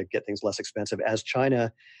and trying to get things less expensive. As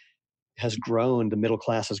China has grown, the middle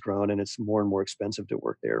class has grown, and it's more and more expensive to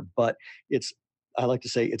work there. But I like to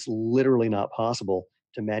say it's literally not possible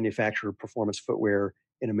to manufacture performance footwear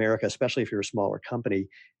in America, especially if you're a smaller company,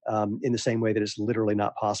 in the same way that it's literally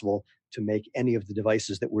not possible to make any of the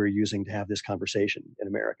devices that we're using to have this conversation in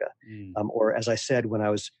America. Or as I said, when I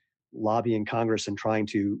was lobbying Congress and trying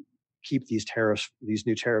to keep these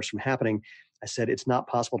new tariffs from happening, I said, it's not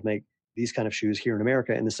possible to make these kind of shoes here in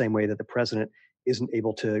America in the same way that the president isn't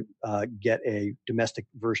able to get a domestic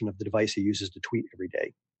version of the device he uses to tweet every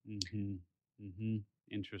day. Mm-hmm. Mm-hmm.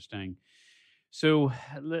 Interesting. So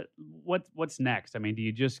what's next? I mean, do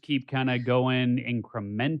you just keep kind of going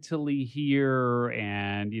incrementally here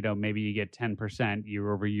and, maybe you get 10%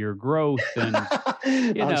 year over year growth and,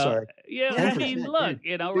 I'm sorry. yeah, I mean, 10%, look,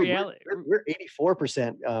 dude, reality. we're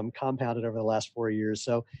 84% compounded over the last 4 years.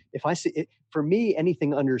 So if I see it, for me,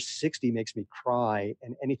 anything under 60 makes me cry,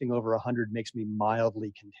 and anything over 100 makes me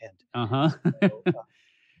mildly content. So,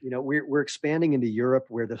 we're expanding into Europe,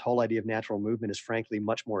 where the whole idea of natural movement is frankly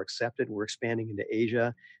much more accepted. We're expanding into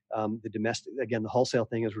Asia. The wholesale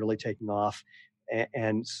thing is really taking off.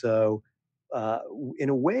 And so, in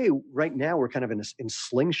a way, right now, we're kind of in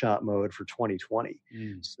slingshot mode for 2020.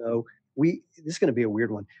 So this is going to be a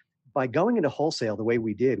weird one. By going into wholesale the way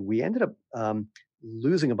we did, we ended up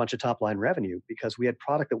losing a bunch of top line revenue because we had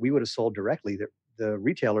product that we would have sold directly that the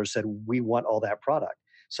retailers said, we want all that product.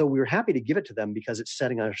 So we were happy to give it to them because it's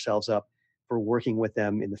setting ourselves up for working with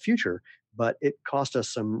them in the future. But it cost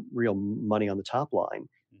us some real money on the top line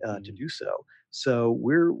to do so. So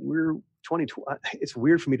we're 2020. It's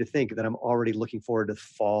weird for me to think that I'm already looking forward to the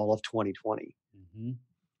fall of 2020.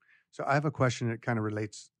 So I have a question that kind of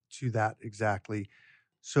relates to that exactly.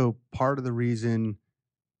 So part of the reason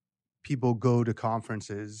people go to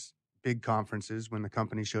conferences, big conferences, when the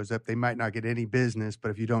company shows up, they might not get any business, but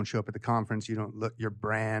if you don't show up at the conference, you don't look, your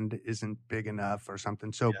brand isn't big enough or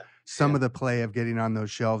something. So some of the play of getting on those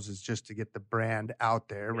shelves is just to get the brand out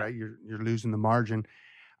there, right? You're losing the margin.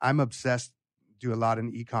 I'm obsessed, do a lot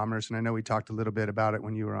in e-commerce, and I know we talked a little bit about it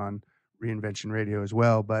when you were on Reinvention Radio as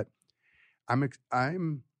well, but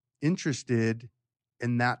I'm interested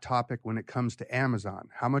in that topic when it comes to Amazon.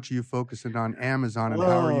 How much are you focusing on Amazon, and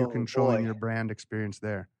how are you controlling your brand experience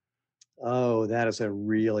there? Oh, that is a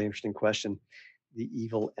really interesting question. The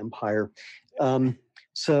evil empire.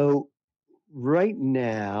 So right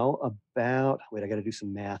now, I got to do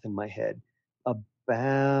some math in my head.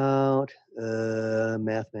 About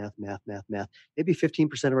math. Maybe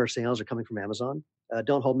 15% of our sales are coming from Amazon.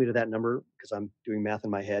 Don't hold me to that number because I'm doing math in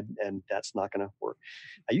my head, and that's not going to work.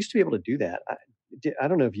 I used to be able to do that. I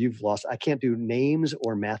don't know if you've lost. I can't do names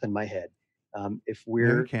or math in my head. If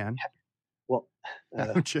we're you can. Well,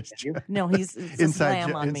 no, he's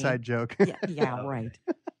inside joke. Yeah, right.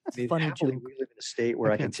 It's funny joke. We live in a state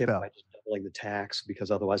where I can tip by just doubling the tax,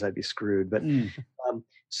 because otherwise I'd be screwed. But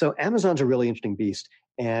so Amazon's a really interesting beast,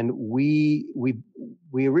 and we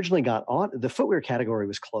originally got on. The footwear category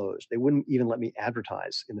was closed. They wouldn't even let me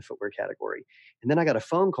advertise in the footwear category. And then I got a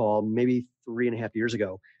phone call maybe 3.5 years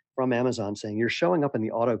ago from Amazon saying, you're showing up in the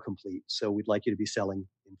autocomplete, so we'd like you to be selling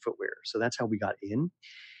in footwear. So that's how we got in.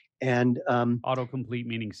 And autocomplete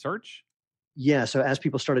meaning search? Yeah. So as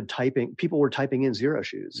people started typing, people were typing in Xero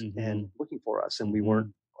shoes and looking for us, and we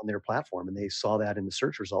weren't on their platform, and they saw that in the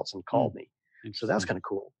search results and called me. So that was kind of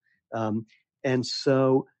cool. And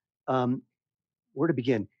so where to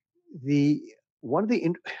begin? Here,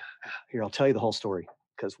 I'll tell you the whole story,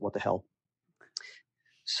 because what the hell?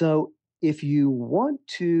 So if you want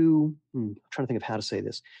to, I'm trying to think of how to say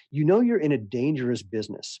this. You're in a dangerous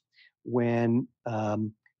business when,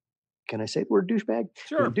 can I say the word douchebag?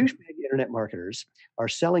 Sure. When douchebag internet marketers are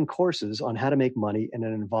selling courses on how to make money, and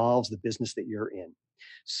it involves the business that you're in.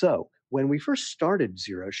 So when we first started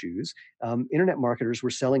Xero Shoes, internet marketers were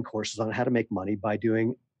selling courses on how to make money by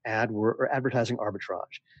doing advertising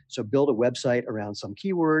arbitrage. So build a website around some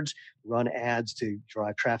keywords, run ads to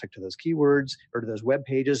drive traffic to those keywords or to those web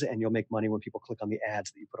pages, and you'll make money when people click on the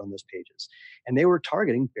ads that you put on those pages. And they were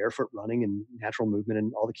targeting barefoot running and natural movement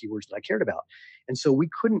and all the keywords that I cared about. And so we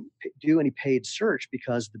couldn't do any paid search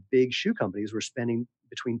because the big shoe companies were spending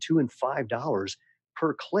between $2 and $5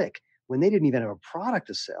 per click when they didn't even have a product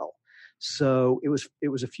to sell. So it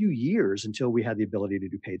was a few years until we had the ability to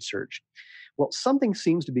do paid search. Well, something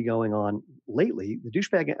seems to be going on lately. The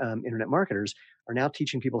douchebag internet marketers are now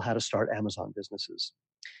teaching people how to start Amazon businesses.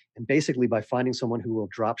 And basically by finding someone who will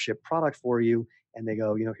drop ship product for you, and they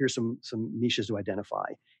go, here's some niches to identify.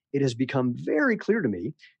 It has become very clear to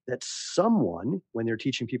me that someone, when they're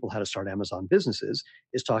teaching people how to start Amazon businesses,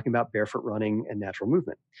 is talking about barefoot running and natural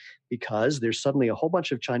movement, because there's suddenly a whole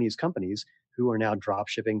bunch of Chinese companies who are now drop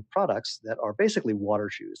shipping products that are basically water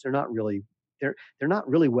shoes. They're not really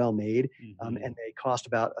well made, and they cost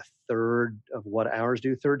about a third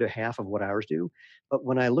to half of what ours do. But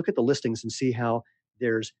when I look at the listings and see how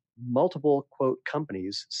there's multiple quote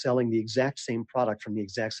companies selling the exact same product from the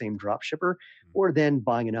exact same drop shipper, or then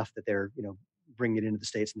buying enough that they're bringing it into the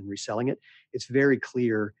States and then reselling it, it's very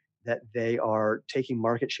clear that they are taking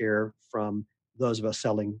market share from those of us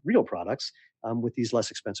selling real products with these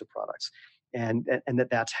less expensive products, and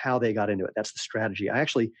that's how they got into it. That's the strategy. I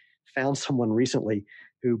actually found someone recently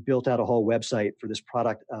who built out a whole website for this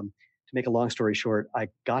product to make a long story short, I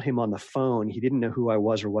got him on the phone. He didn't know who I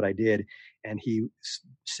was or what I did. And he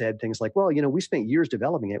said things like, well, we spent years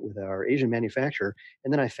developing it with our Asian manufacturer.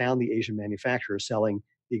 And then I found the Asian manufacturer selling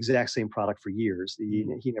the exact same product for years. He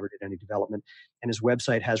never did any development. And his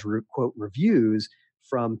website has, quote, reviews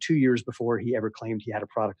from 2 years before he ever claimed he had a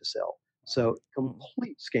product to sell. So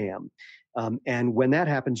complete scam. And when that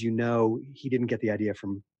happens, he didn't get the idea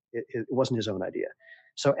from it. It wasn't his own idea.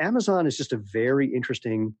 So Amazon is just a very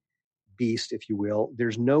interesting beast, if you will.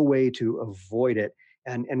 There's no way to avoid it.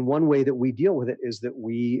 And one way that we deal with it is that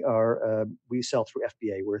we sell through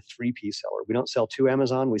FBA. We're a 3P seller. We don't sell to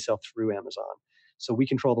Amazon. We sell through Amazon. So we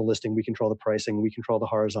control the listing, we control the pricing, we control the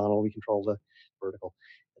horizontal, we control the vertical,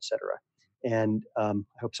 et cetera. And I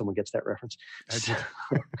hope someone gets that reference. Does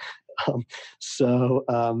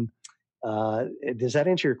that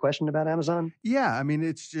answer your question about Amazon? Yeah. I mean,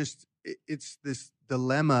 it's this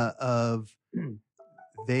dilemma of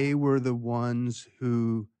they were the ones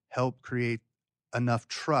who helped create enough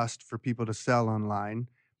trust for people to sell online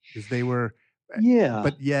because they were,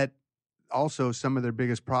 but yet also some of their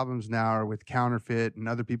biggest problems now are with counterfeit and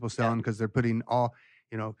other people selling because they're putting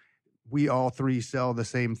we all three sell the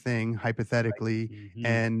same thing hypothetically, right.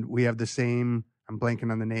 And we have the same, I'm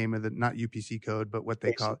blanking on the name of not UPC code, but what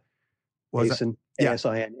they call it. ASIN. Yeah,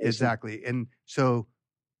 ASIN. Exactly. And so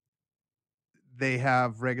they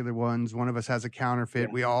have regular ones. One of us has a counterfeit.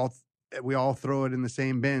 Yeah. We all throw it in the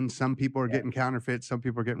same bin. Some people are getting counterfeit. Some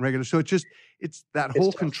people are getting regular. So it's that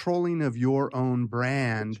whole controlling of your own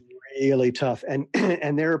brand. It's really tough. And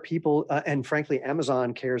there are people, and frankly,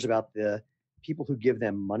 Amazon cares about the people who give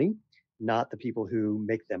them money, not the people who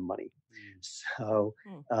make them money. So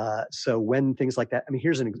when things like that, I mean,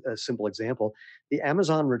 here's a simple example. The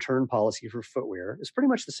Amazon return policy for footwear is pretty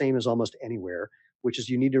much the same as almost anywhere, which is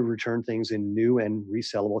you need to return things in new and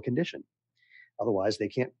resellable condition. Otherwise, they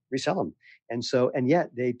can't resell them. And yet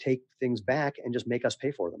they take things back and just make us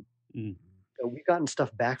pay for them. So we've gotten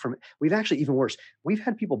stuff back from it. We've actually, even worse, we've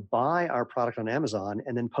had people buy our product on Amazon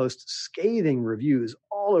and then post scathing reviews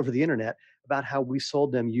all over the internet about how we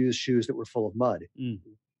sold them used shoes that were full of mud. We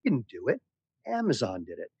didn't do it. Amazon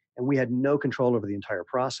did it. And we had no control over the entire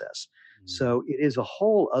process. So it is a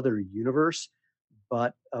whole other universe,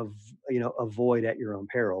 but avoid at your own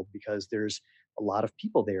peril because there's a lot of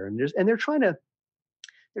people there and they're trying to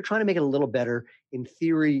make it a little better. In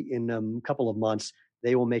theory, in a couple of months,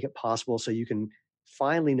 they will make it possible so you can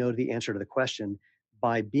finally know the answer to the question,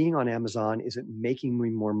 by being on Amazon, is it making me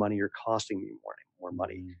more money or costing me more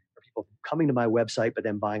money? Are people coming to my website but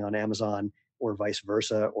then buying on Amazon, or vice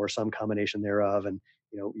versa, or some combination thereof? And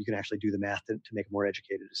you can actually do the math to make a more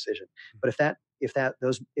educated decision. But if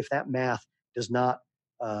that math does not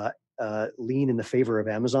lean in the favor of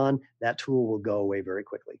Amazon, that tool will go away very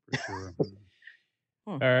quickly. For sure.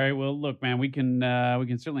 All right. Well, look, man, we can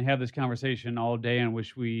certainly have this conversation all day, and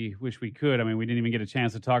wish we could. I mean, we didn't even get a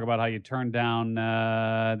chance to talk about how you turned down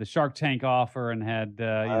the Shark Tank offer and had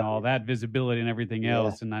all that visibility and everything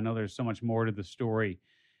else. And I know there's so much more to the story,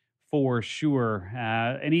 for sure.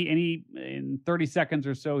 Any in 30 seconds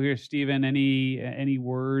or so here, Stephen? Any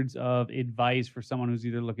words of advice for someone who's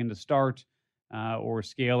either looking to start or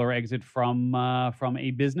scale or exit from a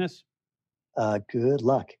business? Good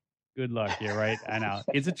luck. Good luck. Yeah, right. I know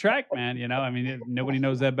it's a trek, man. I mean, nobody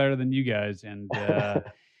knows that better than you guys. And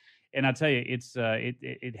I'll tell you,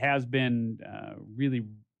 it has been really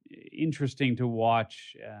interesting to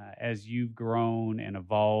watch as you've grown and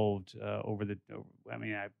evolved I don't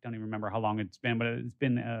even remember how long it's been, but it's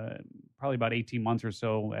been probably about 18 months or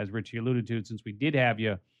so, as Richie alluded to, since we did have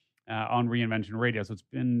you on Reinvention Radio. So it's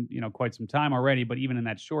been, quite some time already, but even in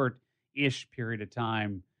that short-ish period of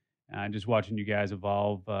time, just watching you guys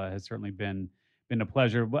evolve has certainly been a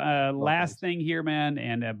pleasure. Last thing here, man,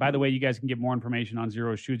 and by the way, you guys can get more information on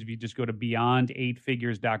Xero shoes if you just go to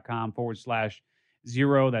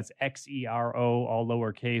beyond8figures.com/Xero. That's Xero, all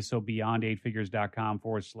lowercase, so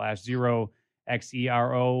beyond8figures.com/Xero,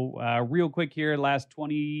 Xero. Real quick here, last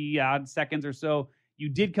 20-odd seconds or so, you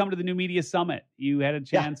did come to the New Media Summit. You had a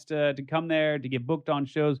chance to come there, to get booked on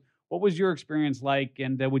shows. What was your experience like,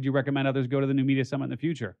 and would you recommend others go to the New Media Summit in the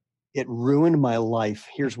future? It ruined my life.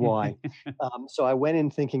 Here's why. So I went in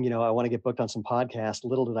thinking, I want to get booked on some podcasts.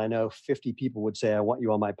 Little did I know 50 people would say, I want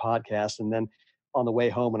you on my podcast. And then on the way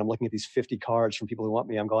home, when I'm looking at these 50 cards from people who want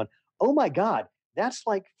me, I'm going, oh my God, that's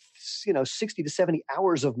like, 60 to 70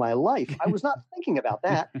 hours of my life. I was not thinking about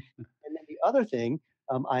that. And then the other thing,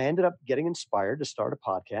 I ended up getting inspired to start a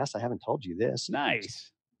podcast. I haven't told you this.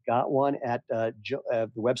 Nice. got one at the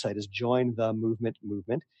website is Join the Movement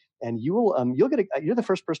Movement, and you'll get you're the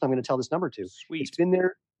first person I'm going to tell this number to. Sweet. It's been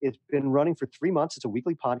there. It's been running for 3 months. It's a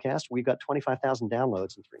weekly podcast. We've got 25,000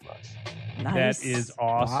 downloads in 3 months. Nice. That is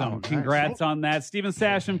awesome. Wow, nice. Congrats on that. Stephen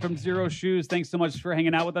Sashen from Xero Shoes, thanks so much for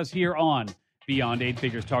hanging out with us here on Beyond Eight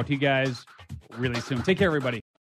Figures. Talk to you guys really soon. Take care, everybody.